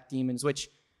contact demons, which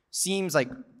seems like,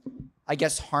 I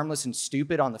guess, harmless and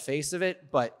stupid on the face of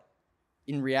it, but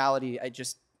in reality,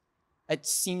 it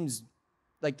seems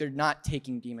like they're not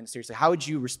taking demons seriously. How would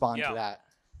you respond to that?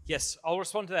 Yes, I'll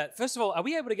respond to that. First of all, are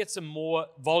we able to get some more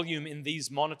volume in these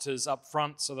monitors up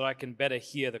front so that I can better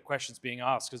hear the questions being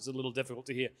asked, because it's a little difficult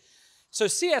to hear. So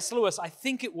C.S. Lewis, I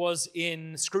think it was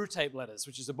in Screwtape Letters,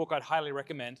 which is a book I'd highly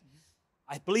recommend.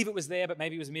 I believe it was there, but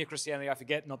maybe it was Mere Christianity, I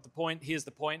forget, not the point. Here's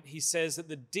the point. He says that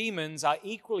the demons are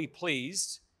equally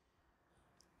pleased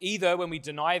either when we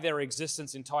deny their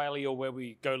existence entirely or where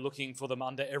we go looking for them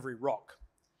under every rock.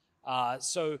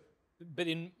 But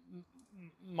in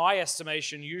my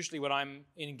estimation, usually when I'm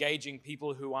engaging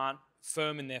people who aren't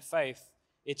firm in their faith,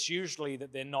 it's usually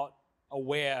that they're not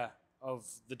aware of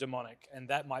the demonic, and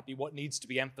that might be what needs to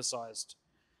be emphasized.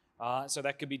 So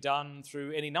that could be done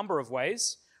through any number of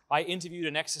ways. I interviewed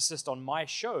an exorcist on my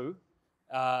show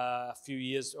a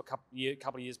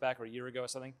couple of years back, or a year ago or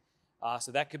something.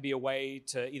 So that could be a way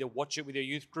to either watch it with your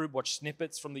youth group, watch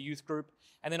snippets from the youth group,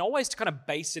 and then always to kind of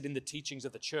base it in the teachings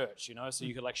of the church, you know? So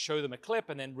you could like show them a clip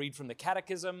and then read from the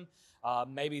catechism.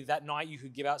 Maybe that night you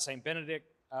could give out St. Benedict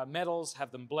medals,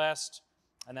 have them blessed,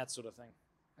 and that sort of thing.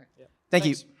 Yeah. Thank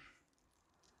you.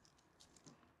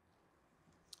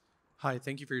 Hi,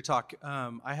 thank you for your talk.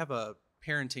 I have a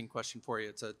parenting question for you.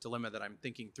 It's a dilemma that I'm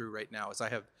thinking through right now as I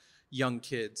have young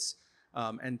kids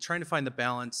and trying to find the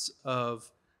balance of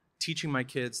teaching my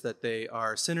kids that they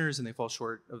are sinners and they fall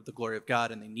short of the glory of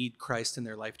God and they need Christ in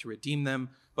their life to redeem them,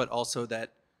 but also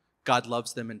that God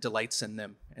loves them and delights in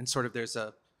them. And sort of there's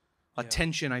a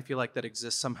tension, I feel like, that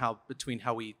exists somehow between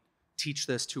how we teach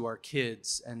this to our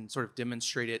kids and sort of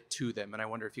demonstrate it to them. And I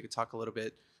wonder if you could talk a little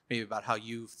bit maybe about how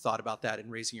you've thought about that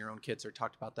in raising your own kids or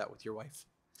talked about that with your wife.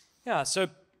 Yeah, so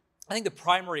I think the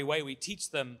primary way we teach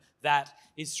them that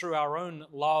is through our own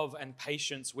love and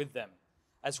patience with them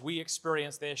as we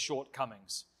experience their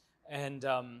shortcomings, and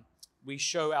we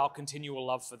show our continual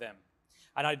love for them.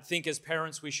 And I think as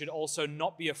parents, we should also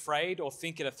not be afraid or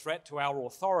think it a threat to our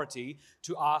authority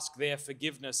to ask their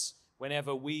forgiveness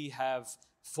whenever we have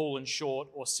fallen short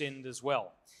or sinned as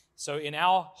well. So in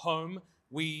our home,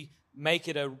 we make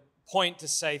it a point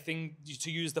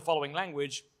to use the following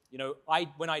language. You know,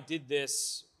 when I did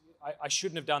this, I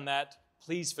shouldn't have done that.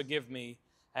 Please forgive me.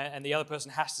 And the other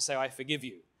person has to say, I forgive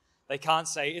you. They can't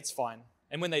say, it's fine.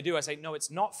 And when they do, I say, no,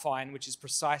 it's not fine, which is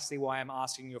precisely why I'm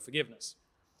asking your forgiveness.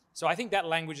 So I think that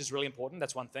language is really important.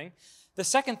 That's one thing. The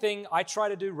second thing I try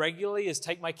to do regularly is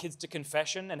take my kids to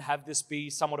confession and have this be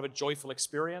somewhat of a joyful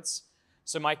experience.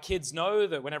 So my kids know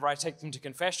that whenever I take them to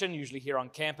confession, usually here on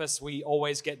campus, we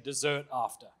always get dessert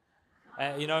after.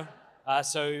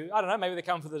 So I don't know, maybe they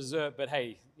come for the dessert, but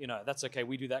hey, that's okay.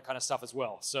 We do that kind of stuff as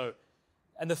well.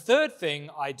 And the third thing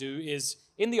I do is,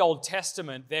 in the Old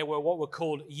Testament, there were what were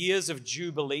called years of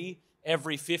Jubilee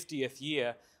every 50th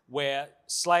year, where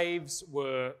slaves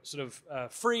were sort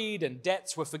of freed and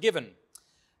debts were forgiven.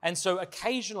 And so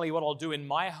occasionally what I'll do in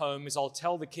my home is I'll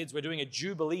tell the kids we're doing a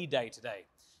Jubilee Day today.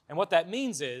 And what that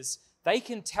means is they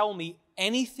can tell me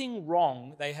anything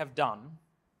wrong they have done,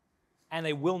 and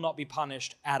they will not be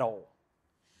punished at all.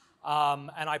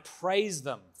 And I praise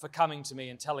them for coming to me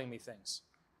and telling me things.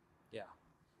 Yeah.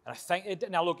 And I thank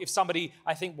it. Now, look,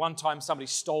 I think one time somebody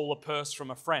stole a purse from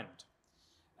a friend,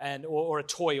 or a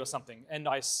toy or something, and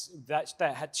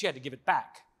she had to give it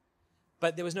back.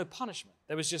 But there was no punishment.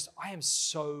 There was just, I am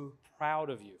so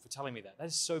proud of you for telling me that. That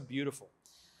is so beautiful.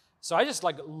 So I just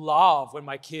love when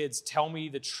my kids tell me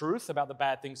the truth about the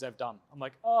bad things they've done. I'm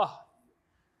like,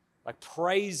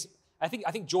 praise. I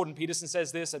think Jordan Peterson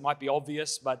says this. It might be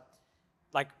obvious, but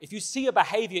if you see a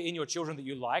behavior in your children that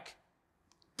you like,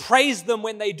 praise them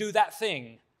when they do that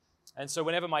thing. And so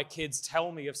whenever my kids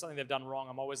tell me of something they've done wrong,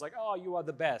 I'm always like, oh, you are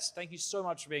the best. Thank you so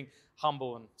much for being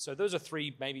humble. And so those are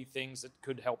three maybe things that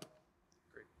could help.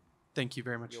 Great. Thank you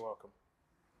very much. You're welcome.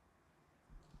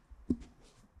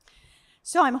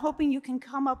 So I'm hoping you can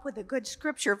come up with a good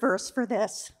scripture verse for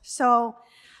this. So,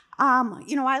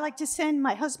 I like to sin.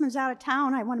 My husband's out of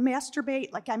town. I want to masturbate.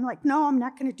 I'm like, no, I'm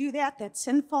not going to do that. That's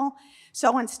sinful.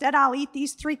 So instead, I'll eat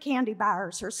these 3 candy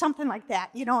bars or something like that,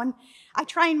 and I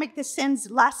try and make the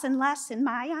sins less and less in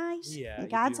my eyes. Yeah, in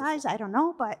God's eyes, I don't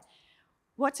know, but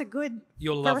what's a good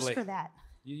verse for that?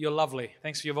 You're lovely.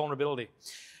 Thanks for your vulnerability.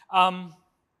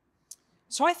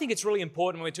 So I think it's really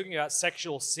important when we're talking about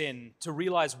sexual sin to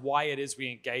realize why it is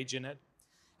we engage in it.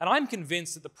 And I'm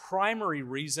convinced that the primary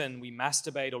reason we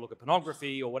masturbate or look at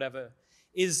pornography or whatever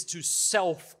is to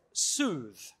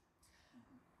self-soothe.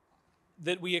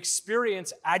 That we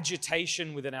experience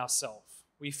agitation within ourselves.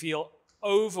 We feel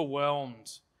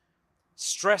overwhelmed,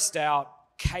 stressed out,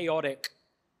 chaotic,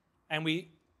 and we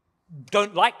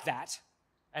don't like that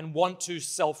and want to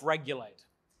self-regulate.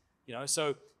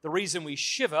 So the reason we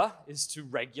shiver is to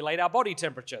regulate our body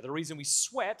temperature. The reason we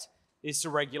sweat is to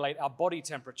regulate our body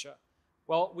temperature.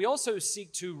 Well, we also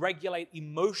seek to regulate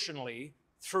emotionally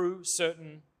through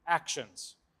certain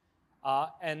actions.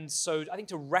 And so I think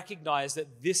to recognize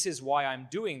that this is why I'm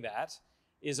doing that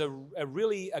is a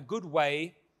really good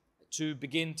way to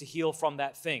begin to heal from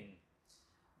that thing.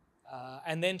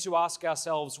 And then to ask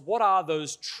ourselves, what are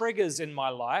those triggers in my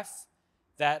life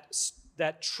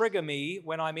that trigger me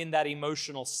when I'm in that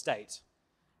emotional state?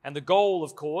 And the goal,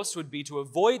 of course, would be to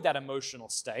avoid that emotional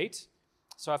state.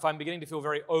 So if I'm beginning to feel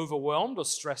very overwhelmed or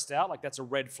stressed out, like that's a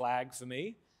red flag for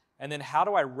me. And then how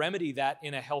do I remedy that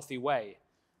in a healthy way?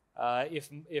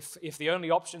 If the only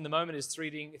option in the moment is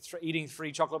eating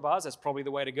 3 chocolate bars, that's probably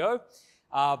the way to go.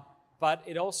 But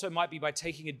it also might be by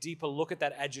taking a deeper look at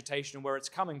that agitation and where it's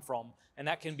coming from. And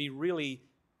that can be really,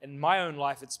 in my own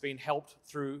life, it's been helped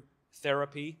through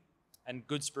therapy and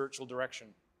good spiritual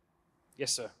direction.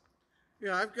 Yes, sir.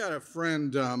 Yeah, I've got a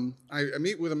friend, I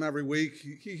meet with him every week.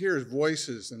 He hears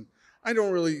voices, and I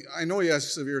know he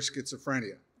has severe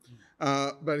schizophrenia,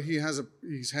 but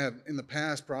he's had in the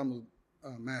past problems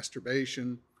with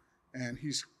masturbation, and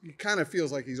he kind of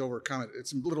feels like he's overcome it.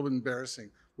 It's a little bit embarrassing.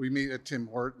 We meet at Tim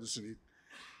Hortons, and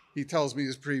he tells me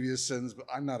his previous sins, but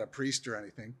I'm not a priest or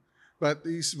anything. But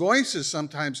these voices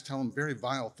sometimes tell him very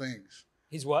vile things.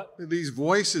 He's what? These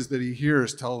voices that he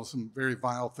hears tell him very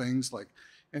vile things,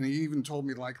 and he even told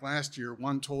me, like last year,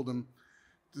 one told him,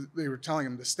 they were telling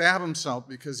him to stab himself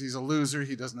because he's a loser,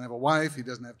 he doesn't have a wife, he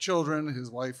doesn't have children, his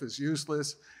wife is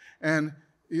useless. And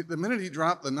the minute he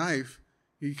dropped the knife,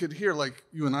 he could hear, like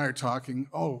you and I are talking,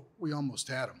 oh, we almost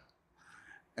had him.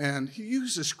 And he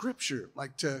used a scripture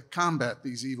to combat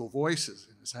these evil voices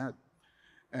in his head.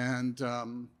 And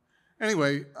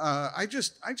anyway, I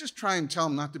just try and tell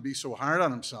him not to be so hard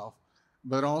on himself,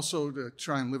 but also to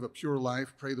try and live a pure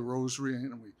life, pray the rosary.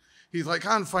 And he's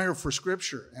on fire for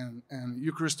scripture and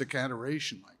Eucharistic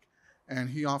adoration. And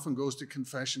he often goes to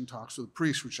confession, talks with the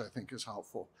priest, which I think is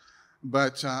helpful.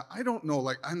 But I don't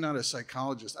know, I'm not a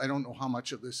psychologist. I don't know how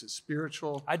much of this is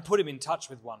spiritual. I'd put him in touch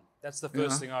with one. That's the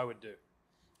first thing I would do.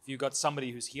 If you've got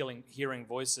somebody who's hearing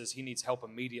voices, he needs help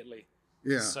immediately.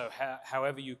 Yeah. So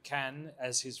however you can,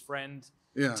 as his friend,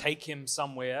 take him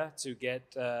somewhere to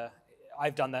get,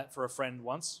 I've done that for a friend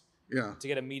once, to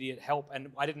get immediate help.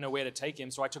 And I didn't know where to take him,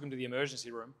 so I took him to the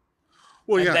emergency room.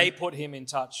 Well, and they put him in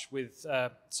touch with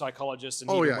psychologists.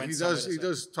 And he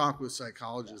does talk with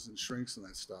psychologists and shrinks and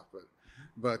that stuff.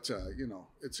 But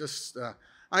it's just,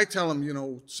 I tell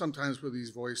him, sometimes with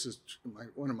these voices,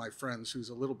 one of my friends who's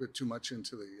a little bit too much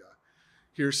into the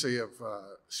hearsay of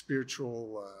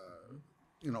spiritual,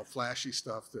 flashy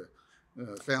stuff, the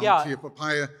Valentia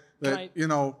Papaya,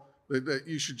 that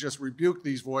you should just rebuke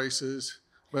these voices.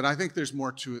 But I think there's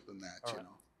more to it than that,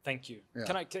 Thank you. Yeah.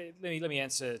 Let me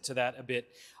answer to that a bit.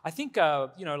 I think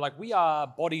we are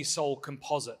body-soul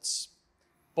composites,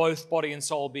 both body and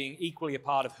soul being equally a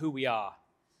part of who we are.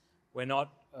 We're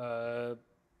not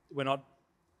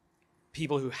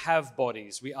people who have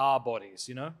bodies. We are bodies.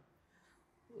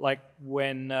 Like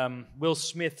when Will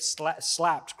Smith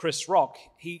slapped Chris Rock,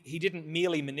 he didn't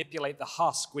merely manipulate the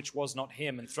husk, which was not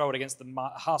him, and throw it against the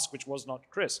husk, which was not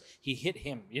Chris. He hit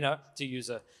him, to use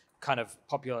a kind of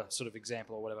popular sort of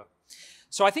example or whatever.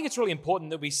 So I think it's really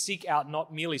important that we seek out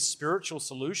not merely spiritual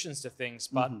solutions to things,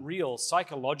 but real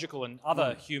psychological and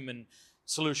other human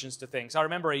solutions to things. I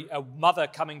remember a mother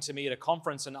coming to me at a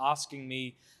conference and asking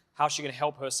me how she can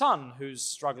help her son who's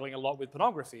struggling a lot with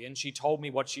pornography. And she told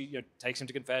me what she takes him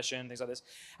to confession, things like this.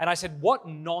 And I said, what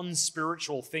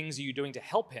non-spiritual things are you doing to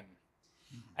help him?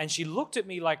 And she looked at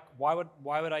me like, why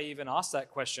would I even ask that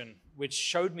question? Which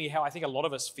showed me how I think a lot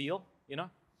of us feel,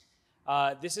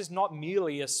 This is not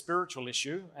merely a spiritual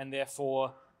issue, and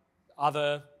therefore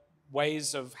other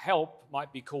ways of help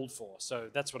might be called for. So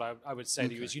that's what I would say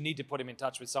to you, is you need to put him in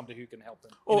touch with somebody who can help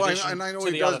him. And I know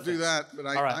he does do that, but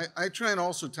I try and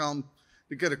also tell him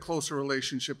to get a closer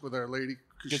relationship with Our Lady,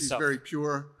 because she's very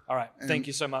pure. All right. Thank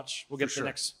you so much. We'll get to the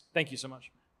next. Thank you so much.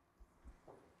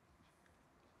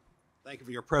 Thank you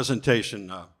for your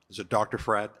presentation. Is it Dr.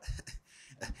 Fradd?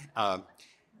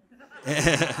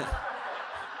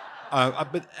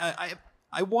 But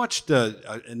I watched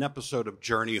an episode of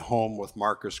Journey Home with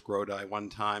Marcus Grodi one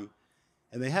time,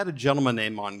 And they had a gentleman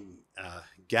named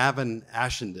Gavin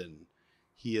Ashenden.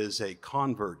 He is a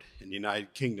convert in the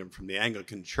United Kingdom from the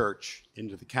Anglican Church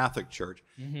into the Catholic Church.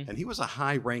 And he was a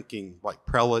high-ranking, like,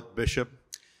 prelate, bishop.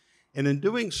 And in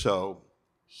doing so,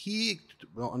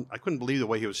 I couldn't believe the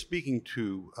way he was speaking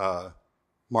to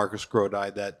Marcus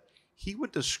Grodi, that he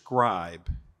would describe,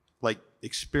 like,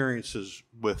 experiences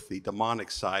with the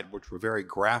demonic side, which were very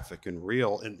graphic and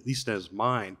real, and at least in his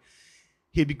mind.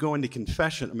 He'd be going to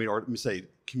confession, or let me say,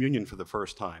 communion for the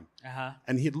first time.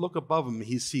 And he'd look above him, and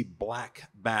he'd see black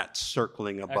bats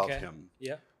circling above him.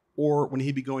 Yeah. Or when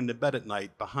he'd be going to bed at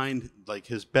night, behind, like,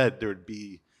 his bed, there'd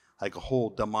be, like, a whole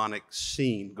demonic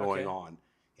scene going on.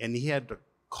 And he had to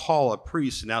call a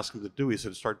priest and ask him to do it. He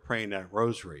said, start praying that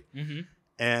rosary.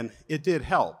 And it did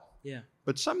help. Yeah.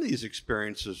 But some of these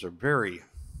experiences are very,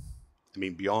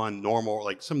 beyond normal,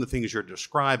 like some of the things you're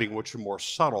describing, which are more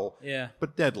subtle,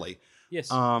 but deadly. Yes.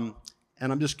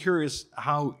 And I'm just curious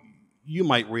how you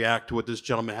might react to what this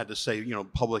gentleman had to say,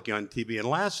 publicly on TV. And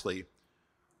lastly,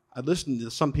 I listened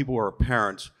to some people who are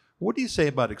parents. What do you say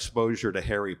about exposure to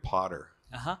Harry Potter?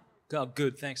 Oh,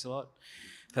 good. Thanks a lot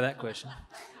for that question.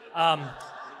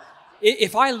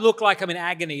 If I look like I'm in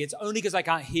agony, it's only because I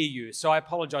can't hear you, so I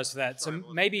apologize for that. So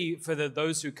maybe for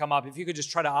those who come up, if you could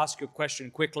just try to ask your question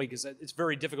quickly, because it's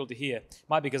very difficult to hear.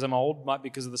 Might be because I'm old, might be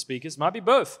because of the speakers, might be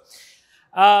both.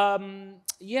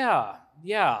 Yeah.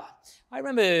 I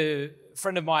remember a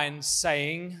friend of mine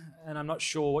saying, and I'm not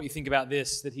sure what you think about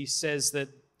this, that he says that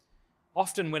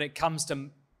often when it comes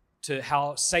to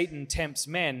how Satan tempts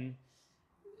men,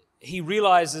 he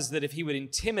realizes that if he would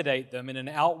intimidate them in an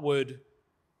outward,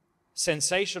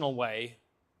 sensational way,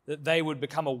 that they would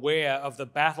become aware of the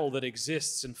battle that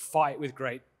exists and fight with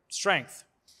great strength.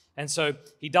 And so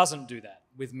he doesn't do that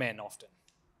with men often.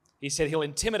 He said he'll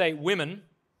intimidate women,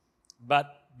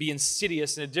 but be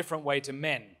insidious in a different way to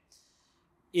men.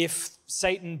 If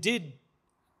Satan did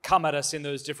come at us in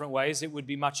those different ways, it would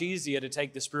be much easier to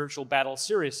take the spiritual battle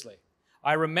seriously.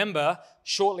 I remember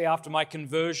shortly after my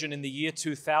conversion in the year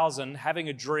 2000 having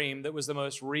a dream that was the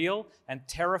most real and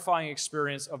terrifying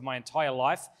experience of my entire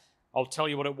life. I'll tell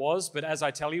you what it was, but as I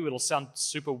tell you, it'll sound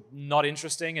super not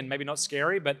interesting and maybe not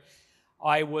scary, but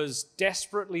I was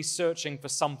desperately searching for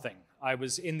something. I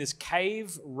was in this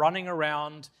cave running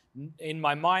around. In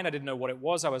my mind, I didn't know what it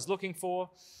was I was looking for.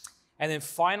 And then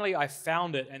finally I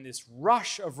found it, and this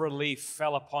rush of relief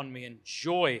fell upon me and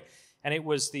joy. And it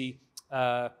was the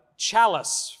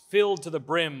chalice filled to the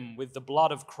brim with the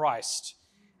blood of Christ.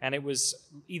 And it was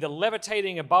either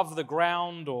levitating above the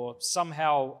ground or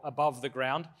somehow above the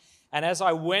ground. And as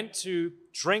I went to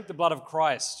drink the blood of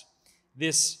Christ,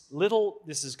 this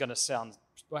is going to sound,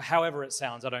 however it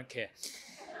sounds, I don't care.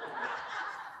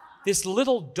 This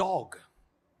little dog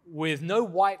with no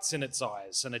whites in its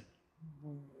eyes and a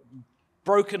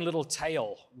broken little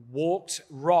tail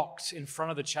rocked in front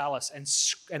of the chalice,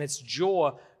 and its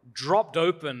jaw dropped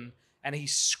open, and he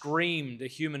screamed a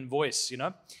human voice,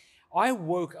 I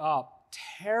woke up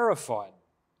terrified.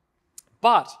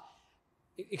 But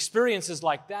experiences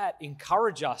like that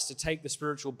encourage us to take the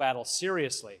spiritual battle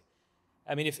seriously.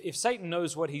 I mean, if Satan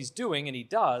knows what he's doing, and he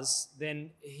does,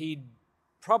 then he'd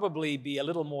probably be a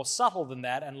little more subtle than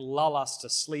that and lull us to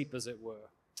sleep, as it were.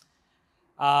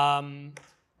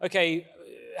 Okay,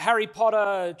 Harry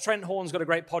Potter, Trent Horn's got a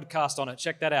great podcast on it.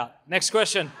 Check that out. Next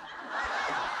question.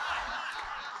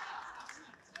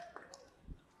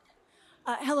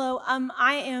 Hello,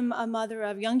 I am a mother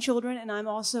of young children, and I'm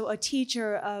also a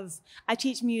teacher I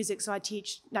teach music, so I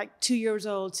teach like 2 years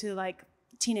old to like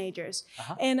teenagers.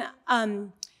 And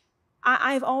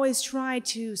I've always tried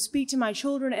to speak to my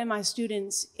children and my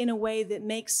students in a way that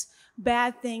makes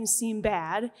bad things seem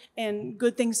bad and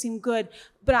good things seem good.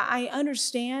 But I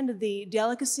understand the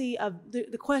delicacy of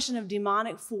the question of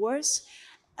demonic force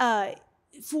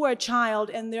for a child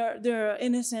and their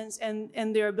innocence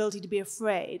and their ability to be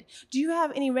afraid. Do you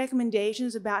have any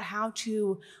recommendations about how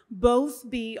to both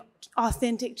be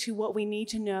authentic to what we need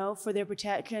to know for their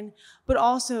protection, but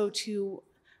also to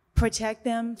protect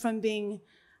them from being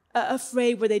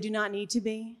afraid where they do not need to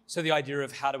be? So the idea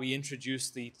of how do we introduce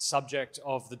the subject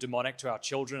of the demonic to our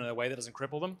children in a way that doesn't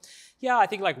cripple them? Yeah, I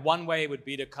think like one way would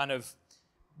be to kind of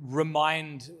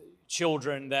remind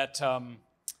children that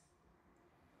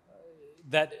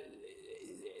that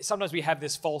sometimes we have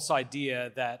this false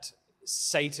idea that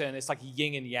Satan, it's like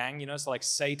yin and yang, so like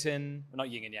Satan, well, not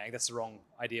yin and yang, that's the wrong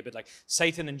idea, but like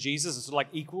Satan and Jesus are sort of like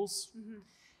equals. Mm-hmm.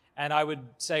 And I would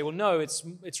say, well, no, it's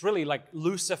really like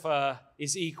Lucifer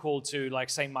is equal to like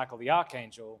St. Michael the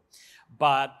Archangel.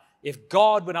 But if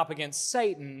God went up against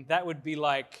Satan, that would be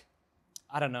like,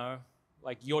 I don't know,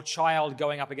 like your child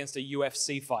going up against a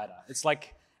UFC fighter. It's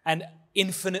like and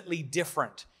infinitely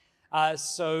different.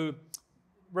 So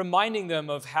reminding them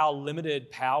of how limited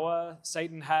power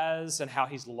Satan has and how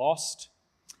he's lost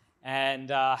and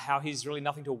how he's really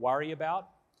nothing to worry about,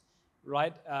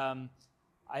 right?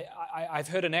 I've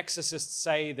heard an exorcist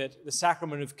say that the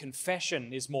sacrament of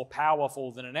confession is more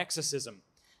powerful than an exorcism,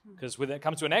 because when it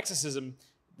comes to an exorcism,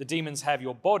 the demons have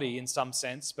your body in some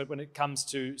sense, but when it comes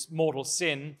to mortal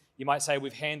sin, you might say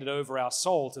we've handed over our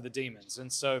soul to the demons.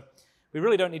 And so we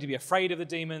really don't need to be afraid of the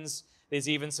demons. There's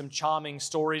even some charming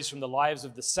stories from the lives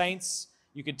of the saints.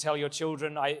 You could tell your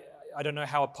children, I don't know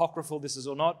how apocryphal this is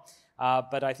or not,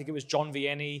 but I think it was John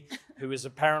Vianney who was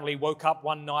apparently woke up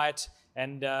one night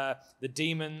and the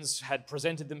demons had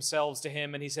presented themselves to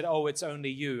him and he said, "Oh, it's only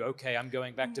you. Okay, I'm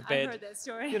going back to bed." I've heard that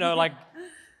story. You know, like,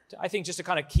 I think just to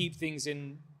kind of keep things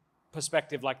in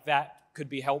perspective like that could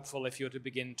be helpful if you're to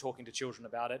begin talking to children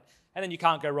about it. And then you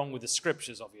can't go wrong with the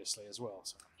scriptures, obviously, as well.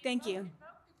 So. Thank you.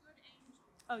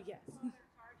 Oh, yes.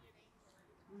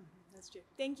 That's true.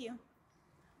 Thank you.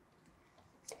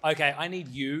 Okay, I need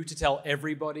you to tell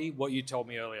everybody what you told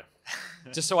me earlier,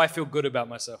 just so I feel good about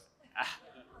myself.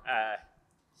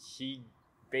 He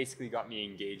basically got me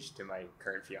engaged to my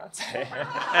current fiance.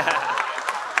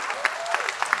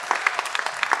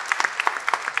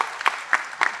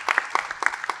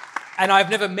 And I've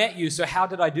never met you, so how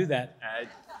did I do that?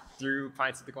 Through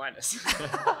Pints of Aquinas.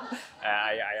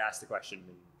 I asked the question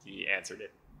and he answered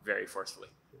it very forcefully.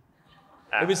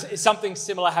 Something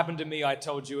similar happened to me. I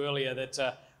told you earlier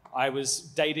that I was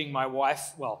dating my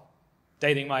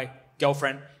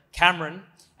girlfriend, Cameron,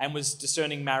 and was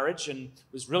discerning marriage and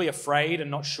was really afraid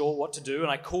and not sure what to do. And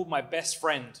I called my best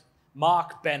friend,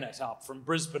 Mark Bennett, up from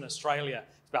Brisbane, Australia.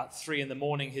 It's about 3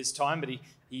 a.m. his time, but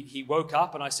he woke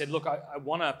up and I said, "Look, I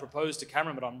want to propose to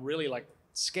Cameron, but I'm really like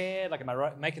scared. Like, am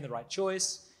I making the right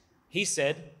choice?" He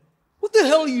said, "What the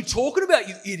hell are you talking about,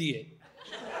 you idiot?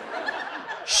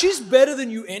 She's better than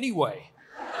you anyway.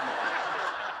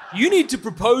 You need to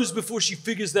propose before she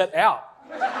figures that out."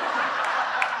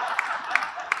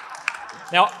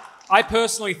 Now, I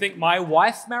personally think my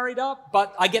wife married up,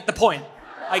 but I get the point.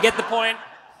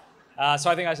 So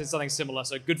I think I said something similar.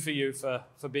 So good for you for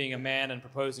being a man and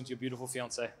proposing to your beautiful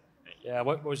fiancée. Yeah,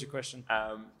 what was your question?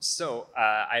 I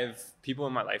have people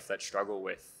in my life that struggle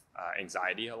with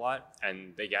anxiety a lot,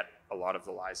 and they get a lot of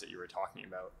the lies that you were talking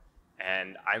about.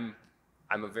 And I'm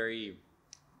a very,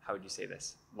 how would you say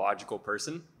this, logical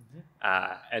person.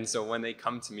 Mm-hmm. And so when they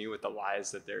come to me with the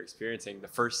lies that they're experiencing, the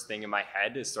first thing in my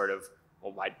head is sort of,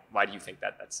 well, why do you think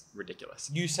that? That's ridiculous.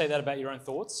 You say that about your own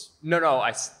thoughts? No.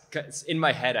 In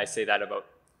my head, I say that about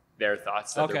their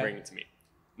thoughts that they're bringing to me.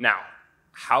 Now,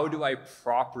 how do I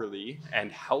properly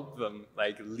and help them,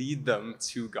 like lead them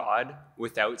to God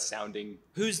without sounding...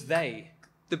 Who's they?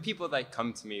 The people that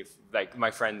come to me, like my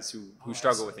friends who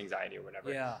struggle with anxiety or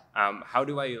whatever. Yeah. How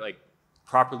do I like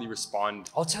properly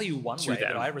respond? I'll tell you one way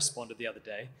that I responded the other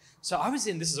day. So this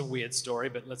is a weird story,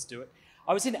 but let's do it.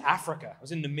 I was in Africa. I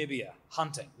was in Namibia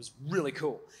hunting. It was really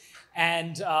cool.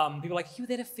 And people were like, "You were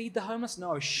there to feed the homeless?" No,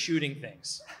 I was shooting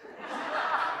things.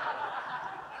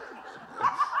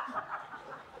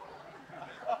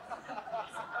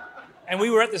 And we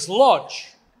were at this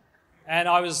lodge, and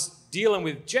I was dealing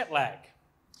with jet lag.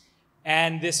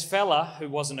 And this fella who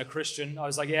wasn't a Christian, I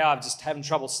was like, "Yeah, I'm just having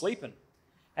trouble sleeping."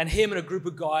 And him and a group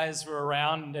of guys were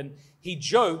around, and he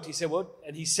joked. He said, "Well,"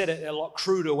 and he said it a lot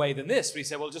cruder way than this, but he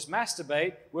said, "Well, just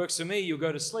masturbate, works for me, you'll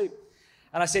go to sleep."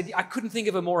 And I said, "I couldn't think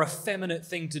of a more effeminate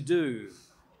thing to do,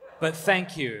 but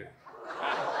thank you."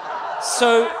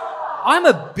 So I'm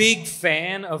a big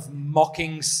fan of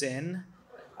mocking sin.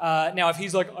 Now, if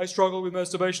he's like, "I struggle with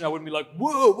masturbation," I wouldn't be like,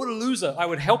 "Whoa, what a loser." I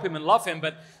would help him and love him.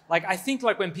 But like, I think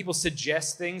like when people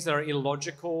suggest things that are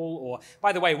illogical, or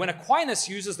by the way, when Aquinas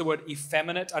uses the word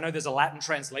effeminate, I know there's a Latin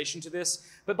translation to this,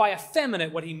 but by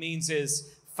effeminate, what he means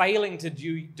is failing to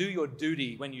do your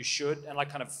duty when you should, and like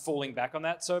kind of falling back on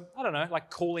that. So I don't know, like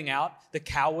calling out the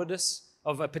cowardice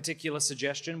of a particular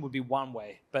suggestion would be one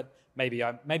way. But maybe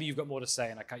you've got more to say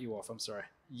and I cut you off. I'm sorry.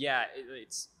 Yeah,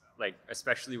 it's like,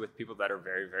 especially with people that are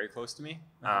very, very close to me.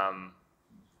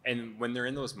 And when they're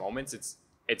in those moments,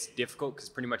 it's difficult because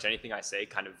pretty much anything I say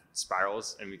kind of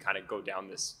spirals and we kind of go down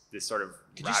this sort of...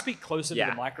 Could you speak closer to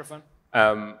the microphone?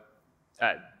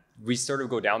 We sort of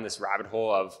go down this rabbit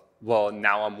hole of, well,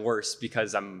 now I'm worse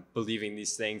because I'm believing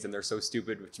these things and they're so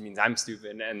stupid, which means I'm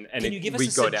stupid. And can you give us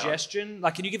a suggestion? Down.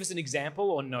 Like, can you give us an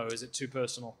example, or no? Is it too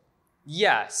personal?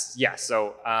 Yes. Yeah.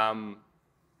 So,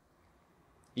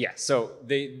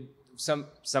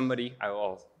 somebody, I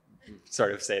will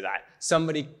sort of say that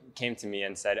somebody came to me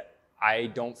and said, I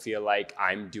don't feel like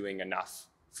I'm doing enough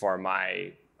for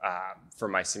my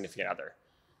significant other.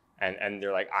 And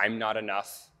they're like, I'm not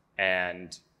enough,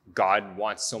 and God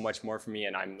wants so much more from me,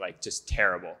 and I'm like just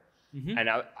terrible. Mm-hmm. And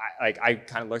I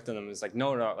kind of looked at them and was like,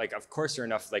 no, like, of course you're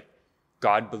enough. Like,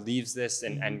 God believes this,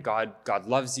 and God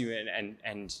loves you,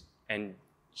 and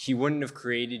he wouldn't have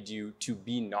created you to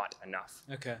be not enough.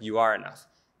 Okay. You are enough.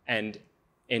 And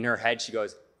in her head, she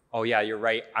goes, oh yeah, you're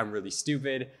right. I'm really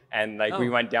stupid. And like, we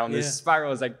went down this spiral.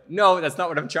 I was like, no, that's not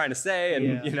what I'm trying to say.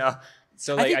 And you know,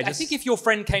 so like, I think if your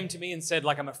friend came to me and said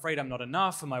like, I'm afraid I'm not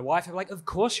enough, and my wife, I'd be like, of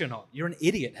course you're not. You're an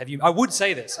idiot. I would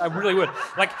say this. I really would.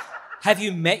 Like, have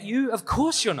you met you? Of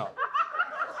course you're not.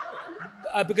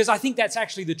 Because I think that's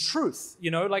actually the truth,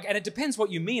 you know, like, and it depends what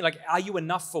you mean. Like, are you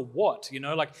enough for what? You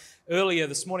know, like earlier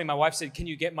this morning, my wife said, can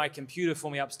you get my computer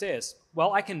for me upstairs?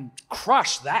 Well, I can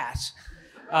crush that.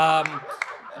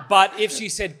 But if she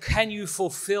said, can you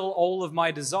fulfill all of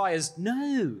my desires?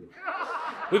 No.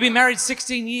 We've been married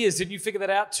 16 years. Didn't you figure that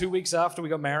out 2 weeks after we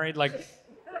got married? Like,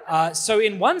 so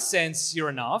in one sense, you're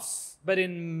enough, but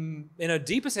in a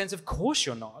deeper sense, of course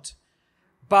you're not.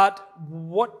 But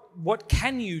what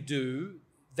can you do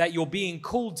that you're being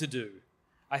called to do,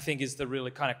 I think is the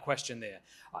really kind of question there.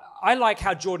 I like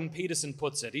how Jordan Peterson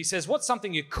puts it. He says, what's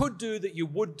something you could do that you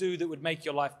would do that would make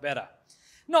your life better?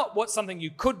 Not what's something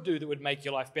you could do that would make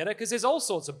your life better, because there's all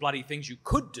sorts of bloody things you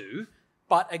could do.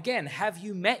 But again, have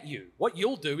you met you? What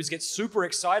you'll do is get super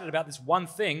excited about this one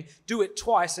thing, do it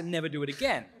twice and never do it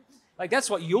again. Like, that's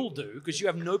what you'll do, because you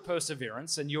have no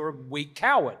perseverance and you're a weak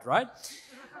coward, right?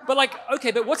 But like,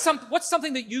 okay, but what's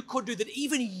something that you could do that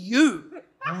even you,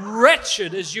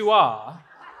 wretched as you are,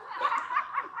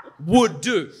 would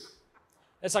do?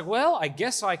 It's like, well, I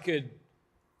guess I could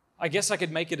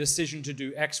make a decision to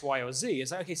do X, Y, or Z.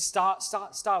 It's like, okay, start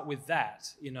with that,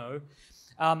 you know.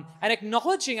 And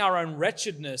acknowledging our own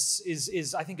wretchedness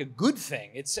is I think, a good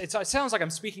thing. It sounds like I'm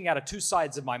speaking out of two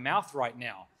sides of my mouth right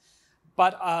now.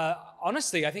 But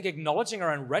honestly, I think acknowledging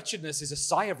our own wretchedness is a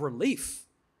sigh of relief.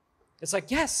 It's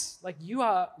like, yes, like, you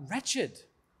are wretched.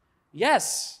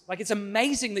 Yes, like, it's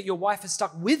amazing that your wife has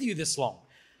stuck with you this long.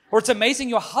 Or it's amazing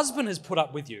your husband has put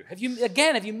up with you. Have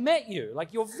you met you?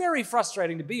 Like, you're very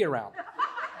frustrating to be around.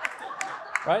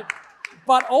 Right?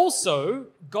 But also,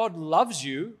 God loves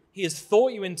you. He has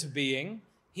thought you into being.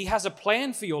 He has a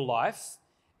plan for your life.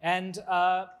 And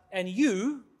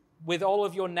you, with all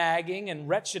of your nagging and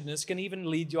wretchedness, can even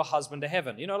lead your husband to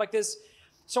heaven. You know, like, there's...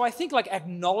 So I think, like,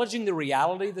 acknowledging the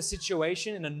reality of the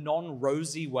situation in a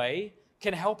non-rosy way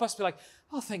can help us be like,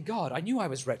 oh, thank God, I knew I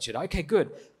was wretched. Okay,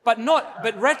 good. But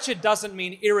wretched doesn't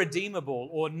mean irredeemable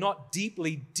or not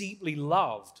deeply, deeply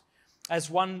loved. As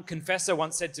one confessor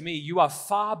once said to me, you are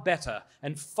far better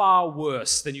and far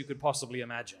worse than you could possibly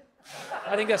imagine.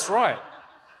 I think that's right.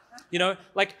 You know,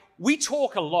 like, we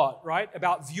talk a lot, right,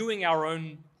 about viewing our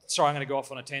own... Sorry, I'm going to go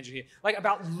off on a tangent here. Like,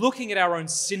 about looking at our own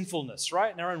sinfulness,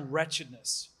 right? And our own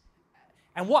wretchedness.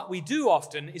 And what we do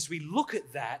often is we look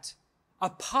at that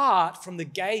apart from the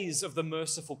gaze of the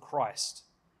merciful Christ.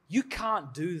 You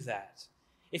can't do that.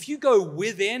 If you go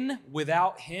within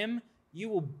without him, you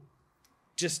will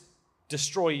just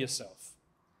destroy yourself.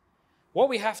 What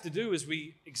we have to do is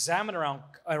we examine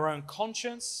our own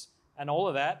conscience and all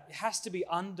of that. It has to be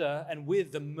under and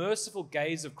with the merciful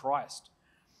gaze of Christ.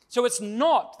 So it's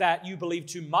not that you believe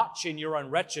too much in your own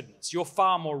wretchedness. You're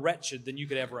far more wretched than you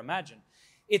could ever imagine.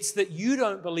 It's that you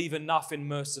don't believe enough in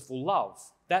merciful love.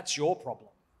 That's your problem,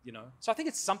 you know. So I think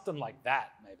it's something like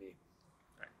that, maybe.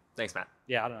 All right. Thanks, Matt.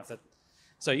 Yeah, I don't know if that...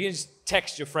 So you just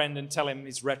text your friend and tell him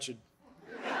he's wretched.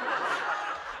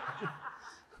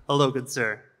 Hello, good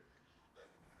sir.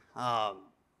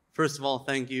 First of all,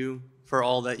 thank you for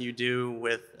all that you do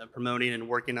with promoting and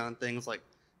working on things like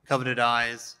Coveted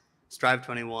Eyes, Strive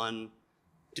 21,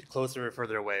 Closer or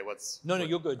Further Away. No,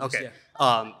 you're good. Okay.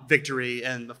 Yeah. Victory,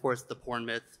 and of course, The Porn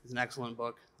Myth is an excellent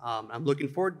book. I'm looking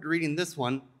forward to reading this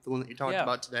one, the one that you talked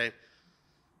about today.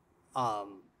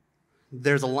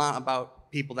 There's a lot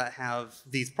about people that have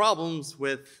these problems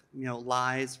with, you know,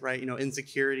 lies, right? You know,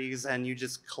 insecurities, and you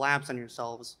just collapse on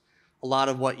yourselves. A lot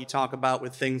of what you talk about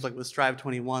with things like with Strive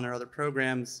 21 or other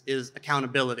programs is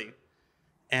accountability.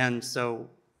 And so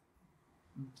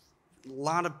a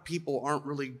lot of people aren't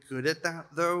really good at that,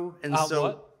 though. And so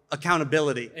what?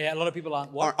 Accountability. Yeah, a lot of people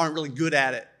aren't really good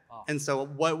at it. Oh. And so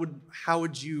how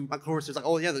would you, of course, it's like,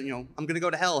 oh yeah, you know, I'm going to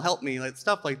go to hell, help me, like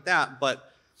stuff like that.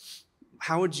 But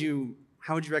how would you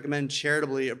recommend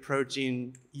charitably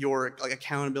approaching your like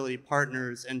accountability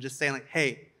partners and just saying like,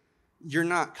 hey, you're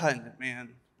not cutting it,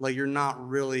 man. Like, you're not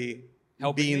really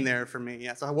Helping being me? there for me.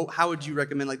 Yeah. So how would you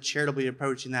recommend like charitably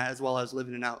approaching that as well as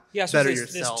living it out Yeah, so better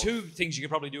there's yourself? two things you could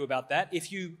probably do about that.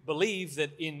 If you believe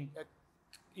that in,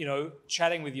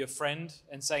 chatting with your friend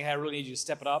and saying, hey, I really need you to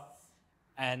step it up,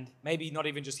 and maybe not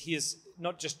even just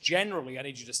not just generally, I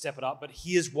need you to step it up, but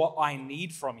here's what I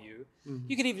need from you. Mm-hmm.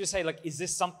 You can even just say, like, is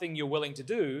this something you're willing to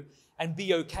do? And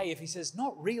be okay if he says,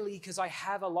 not really, because I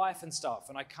have a life and stuff,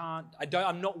 and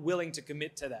I'm not willing to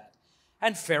commit to that.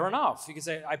 And fair enough. You can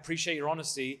say, I appreciate your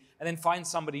honesty, and then find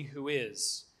somebody who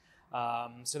is.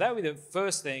 So that would be the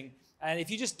first thing. And if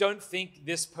you just don't think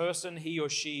this person, he or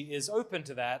she, is open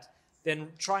to that, then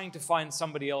trying to find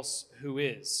somebody else who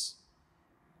is.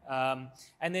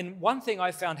 And then one thing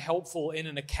I found helpful in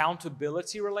an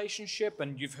accountability relationship,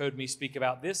 and you've heard me speak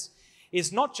about this,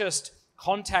 is not just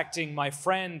contacting my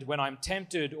friend when I'm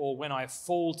tempted or when I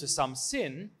fall to some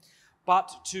sin,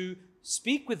 but to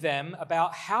speak with them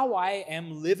about how I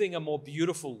am living a more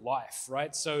beautiful life,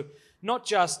 right? So not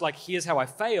just like, here's how I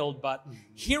failed, but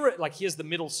here's the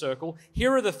middle circle.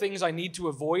 Here are the things I need to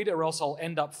avoid or else I'll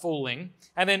end up falling.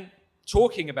 And then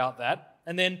talking about that.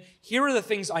 And then here are the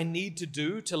things I need to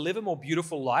do to live a more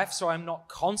beautiful life so I'm not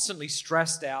constantly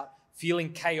stressed out,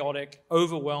 feeling chaotic,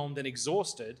 overwhelmed, and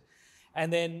exhausted.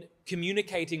 And then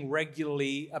communicating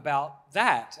regularly about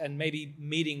that and maybe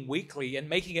meeting weekly and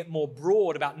making it more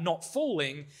broad about not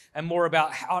falling and more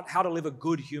about how to live a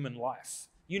good human life.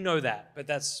 You know that, but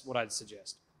that's what I'd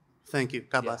suggest. Thank you.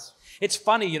 God bless. It's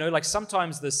funny, like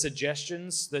sometimes the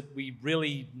suggestions that we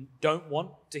really don't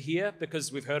want to hear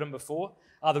because we've heard them before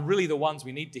are really the ones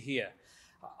we need to hear.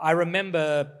 I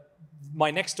remember my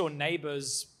next door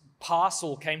neighbor's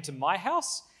parcel came to my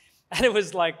house, and it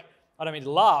was like, I don't mean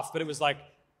to laugh, but it was like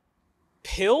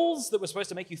pills that were supposed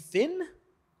to make you thin,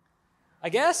 I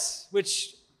guess,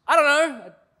 which, I don't know,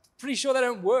 I'm pretty sure they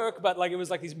don't work, but like it was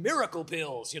like these miracle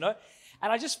pills, And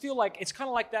I just feel like it's kind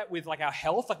of like that with like our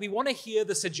health. Like we want to hear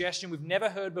the suggestion we've never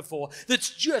heard before that's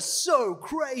just so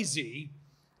crazy,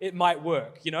 it might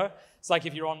work, It's like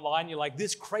if you're online, you're like,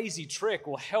 this crazy trick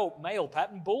will help male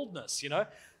pattern baldness,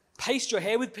 Paste your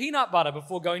hair with peanut butter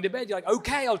before going to bed. You're like,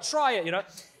 okay, I'll try it,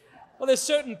 Well, there's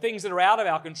certain things that are out of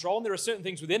our control, and there are certain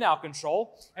things within our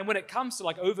control. And when it comes to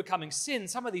like overcoming sin,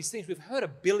 some of these things we've heard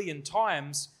 1 billion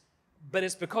times, but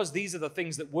it's because these are the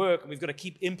things that work, and we've got to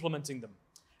keep implementing them.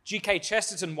 G.K.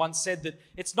 Chesterton once said that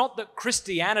it's not that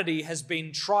Christianity has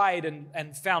been tried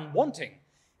and found wanting.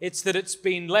 It's that it's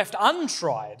been left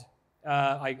untried.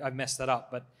 I messed that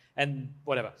up, and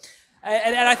whatever.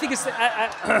 And I think it's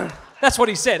that's what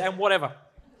he said, and whatever.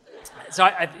 So,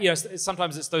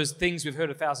 sometimes it's those things we've heard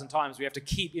 1,000 times we have to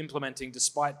keep implementing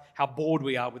despite how bored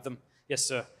we are with them. Yes,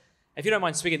 sir. If you don't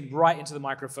mind speaking right into the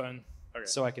microphone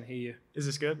so I can hear you. Is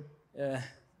this good? Yeah.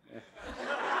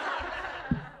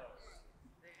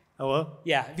 Hello?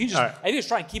 Yeah, if you just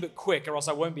try and keep it quick or else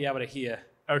I won't be able to hear.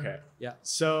 Okay. Yeah.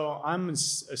 So I'm a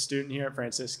student here at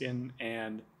Franciscan,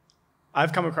 and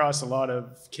I've come across a lot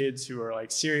of kids who are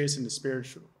like serious into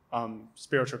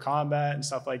spiritual combat and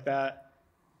stuff like that.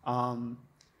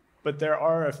 But there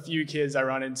are a few kids I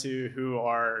run into who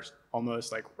are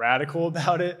almost like radical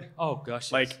about it. Oh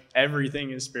gosh. Like everything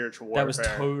is spiritual warfare. That was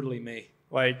totally me.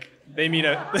 Like they meet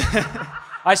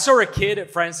I saw a kid at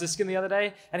Franciscan the other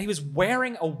day, and he was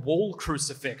wearing a wall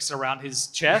crucifix around his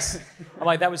chest. I'm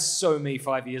like, that was so me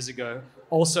 5 years ago.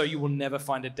 Also, you will never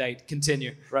find a date.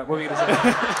 Continue. Right, what were you going to say?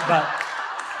 But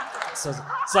so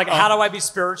it's like, how do I be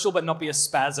spiritual but not be a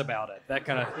spaz about it? That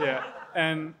kind of... Yeah.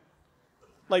 And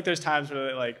like there's times where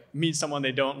they like meet someone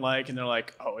they don't like, and they're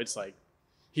like, oh, it's like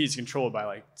he's controlled by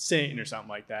like Satan or something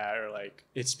like that, or like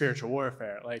it's spiritual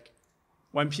warfare. Like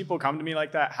when people come to me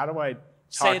like that, how do I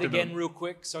say it again real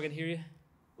quick so I can hear you?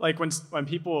 Like when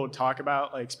people talk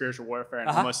about like spiritual warfare in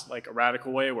almost like a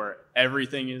radical way where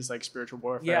everything is like spiritual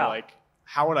warfare, like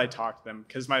how would I talk to them?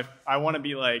 Because I want to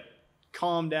be like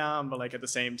calm down, but like at the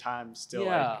same time still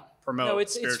like promote No,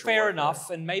 it's fair warfare. enough,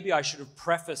 and maybe I should have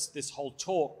prefaced this whole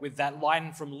talk with that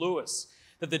line from Lewis,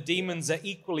 that the demons are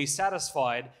equally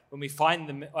satisfied when we find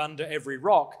them under every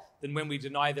rock than when we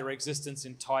deny their existence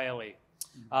entirely.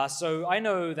 So I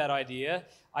know that idea.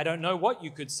 I don't know what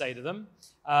you could say to them,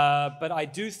 but I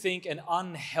do think an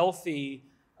unhealthy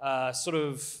sort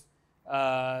of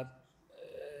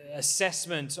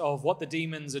assessment of what the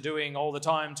demons are doing all the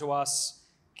time to us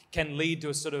can lead to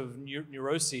a sort of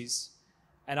neuroses.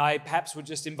 And I perhaps would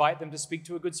just invite them to speak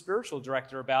to a good spiritual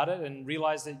director about it and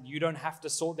realize that you don't have to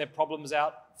sort their problems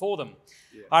out for them.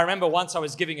 Yeah. I remember once I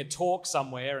was giving a talk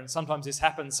somewhere, and sometimes this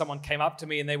happens, someone came up to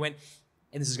me and they went,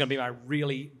 and this is going to be my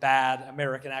really bad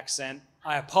American accent,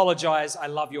 I apologize, I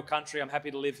love your country, I'm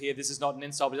happy to live here, this is not an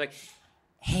insult. But he's like,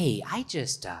 hey, I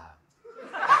just...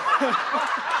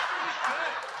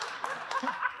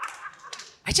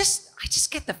 I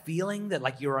just get the feeling that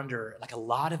like you're under like a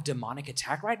lot of demonic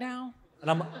attack right now. And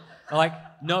I'm like,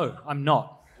 no, I'm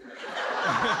not.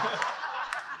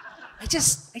 I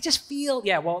just feel,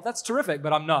 yeah, well, that's terrific,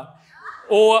 but I'm not.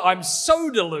 Or I'm so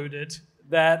deluded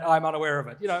that I'm unaware of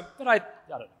it, but I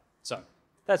don't know. So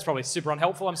that's probably super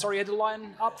unhelpful. I'm sorry you had to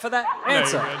line up for that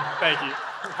answer. No, you're good. Thank you.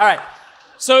 All right.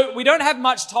 So we don't have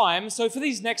much time. So for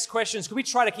these next questions, could we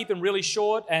try to keep them really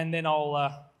short and then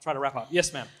I'll try to wrap up?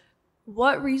 Yes, ma'am.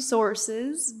 What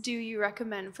resources do you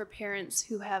recommend for parents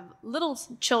who have little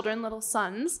children, little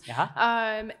sons?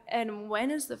 And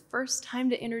when is the first time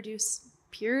to introduce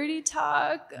purity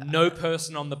talk? No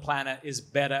person on the planet is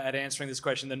better at answering this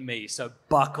question than me, so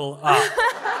buckle up.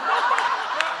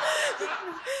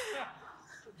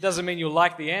 Doesn't mean you'll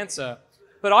like the answer,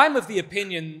 but I'm of the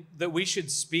opinion that we should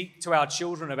speak to our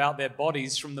children about their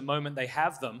bodies from the moment they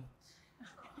have them.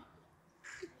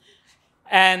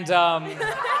 And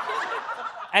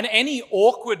any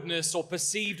awkwardness or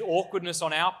perceived awkwardness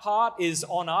on our part is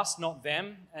on us, not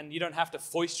them. And you don't have to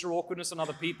foist your awkwardness on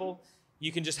other people.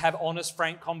 You can just have honest,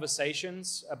 frank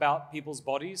conversations about people's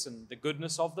bodies and the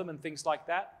goodness of them and things like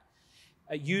that.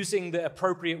 Using the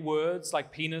appropriate words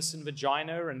like penis and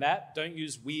vagina and that. Don't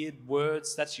use weird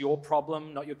words. That's your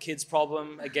problem, not your kid's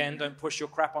problem. Again, don't push your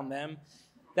crap on them.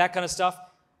 That kind of stuff.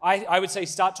 I would say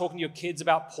start talking to your kids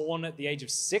about porn at the age of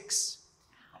 6.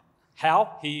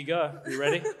 How? Here you go. You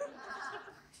ready?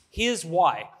 Here's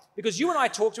why. Because you and I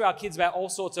talk to our kids about all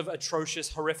sorts of atrocious,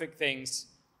 horrific things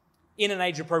in an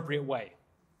age-appropriate way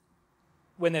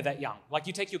when they're that young. Like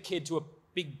you take your kid to a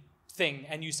big thing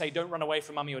and you say, don't run away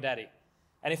from mommy or daddy.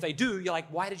 And if they do, you're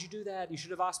like, why did you do that? You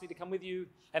should have asked me to come with you.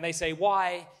 And they say,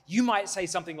 why? You might say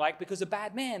something like, because a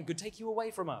bad man could take you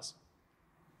away from us.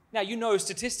 Now, you know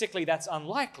statistically that's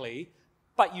unlikely,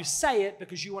 but you say it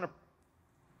because you want to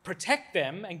protect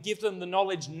them and give them the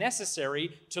knowledge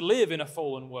necessary to live in a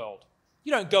fallen world.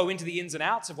 You don't go into the ins and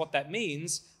outs of what that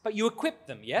means, but you equip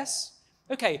them, yes?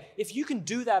 Okay, if you can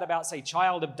do that about, say,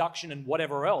 child abduction and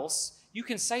whatever else, you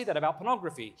can say that about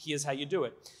pornography. Here's how you do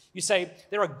it. You say,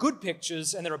 there are good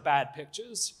pictures and there are bad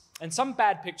pictures, and some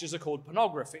bad pictures are called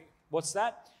pornography. What's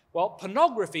that? Well,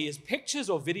 pornography is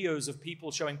pictures or videos of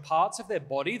people showing parts of their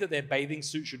body that their bathing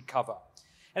suit should cover.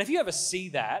 And if you ever see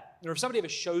that, or if somebody ever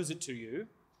shows it to you,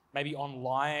 maybe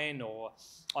online or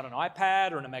on an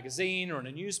iPad or in a magazine or in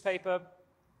a newspaper,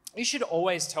 you should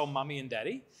always tell mommy and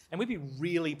daddy, and we'd be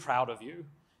really proud of you.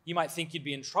 You might think you'd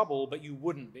be in trouble, but you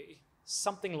wouldn't be.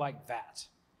 Something like that.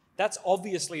 That's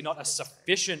obviously not a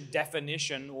sufficient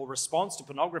definition or response to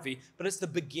pornography, but it's the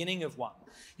beginning of one.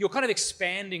 You're kind of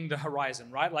expanding the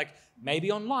horizon, right? Like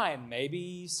maybe online,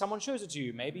 maybe someone shows it to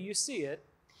you, maybe you see it.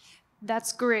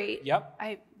 That's great. Yep.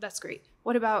 That's great.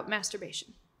 What about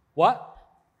masturbation? What?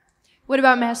 What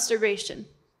about masturbation?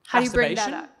 How do you bring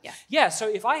that Masturbation? up? Yeah, so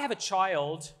if I have a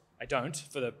child, I don't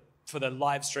for the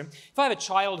live stream. If I have a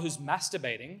child who's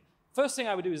masturbating, first thing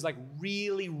I would do is like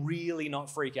really, really not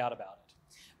freak out about it.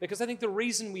 Because I think the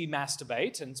reason we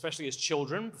masturbate, and especially as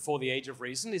children before the age of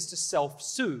reason, is to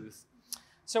self-soothe.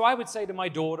 So I would say to my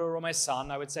daughter or my son,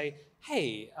 I would say,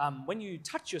 hey, when you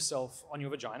touch yourself on your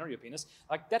vagina or your penis,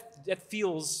 like that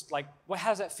feels like, well, how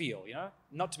does that feel,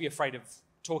 Not to be afraid of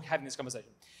having this conversation.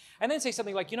 And then say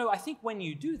something like, I think when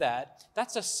you do that,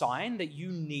 that's a sign that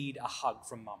you need a hug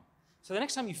from mum. So the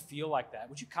next time you feel like that,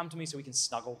 would you come to me so we can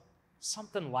snuggle?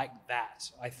 Something like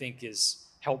that, I think, is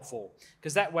helpful.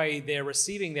 Because that way they're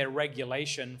receiving their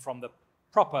regulation from the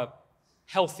proper,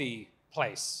 healthy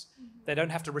place. They don't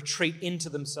have to retreat into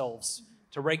themselves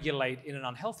to regulate in an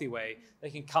unhealthy way.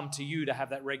 They can come to you to have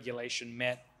that regulation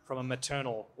met from a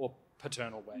maternal or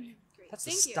paternal way. Great. That's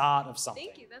the start of something.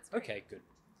 Thank you. That's great. Okay, good.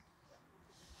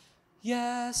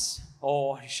 Yes.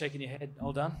 Oh, you're shaking your head.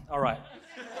 All done? All right.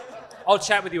 I'll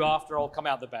chat with you after. I'll come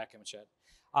out the back and chat.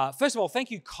 First of all, thank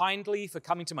you kindly for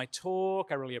coming to my talk.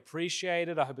 I really appreciate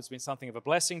it. I hope it's been something of a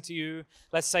blessing to you.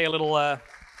 Let's say a little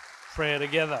prayer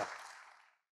together.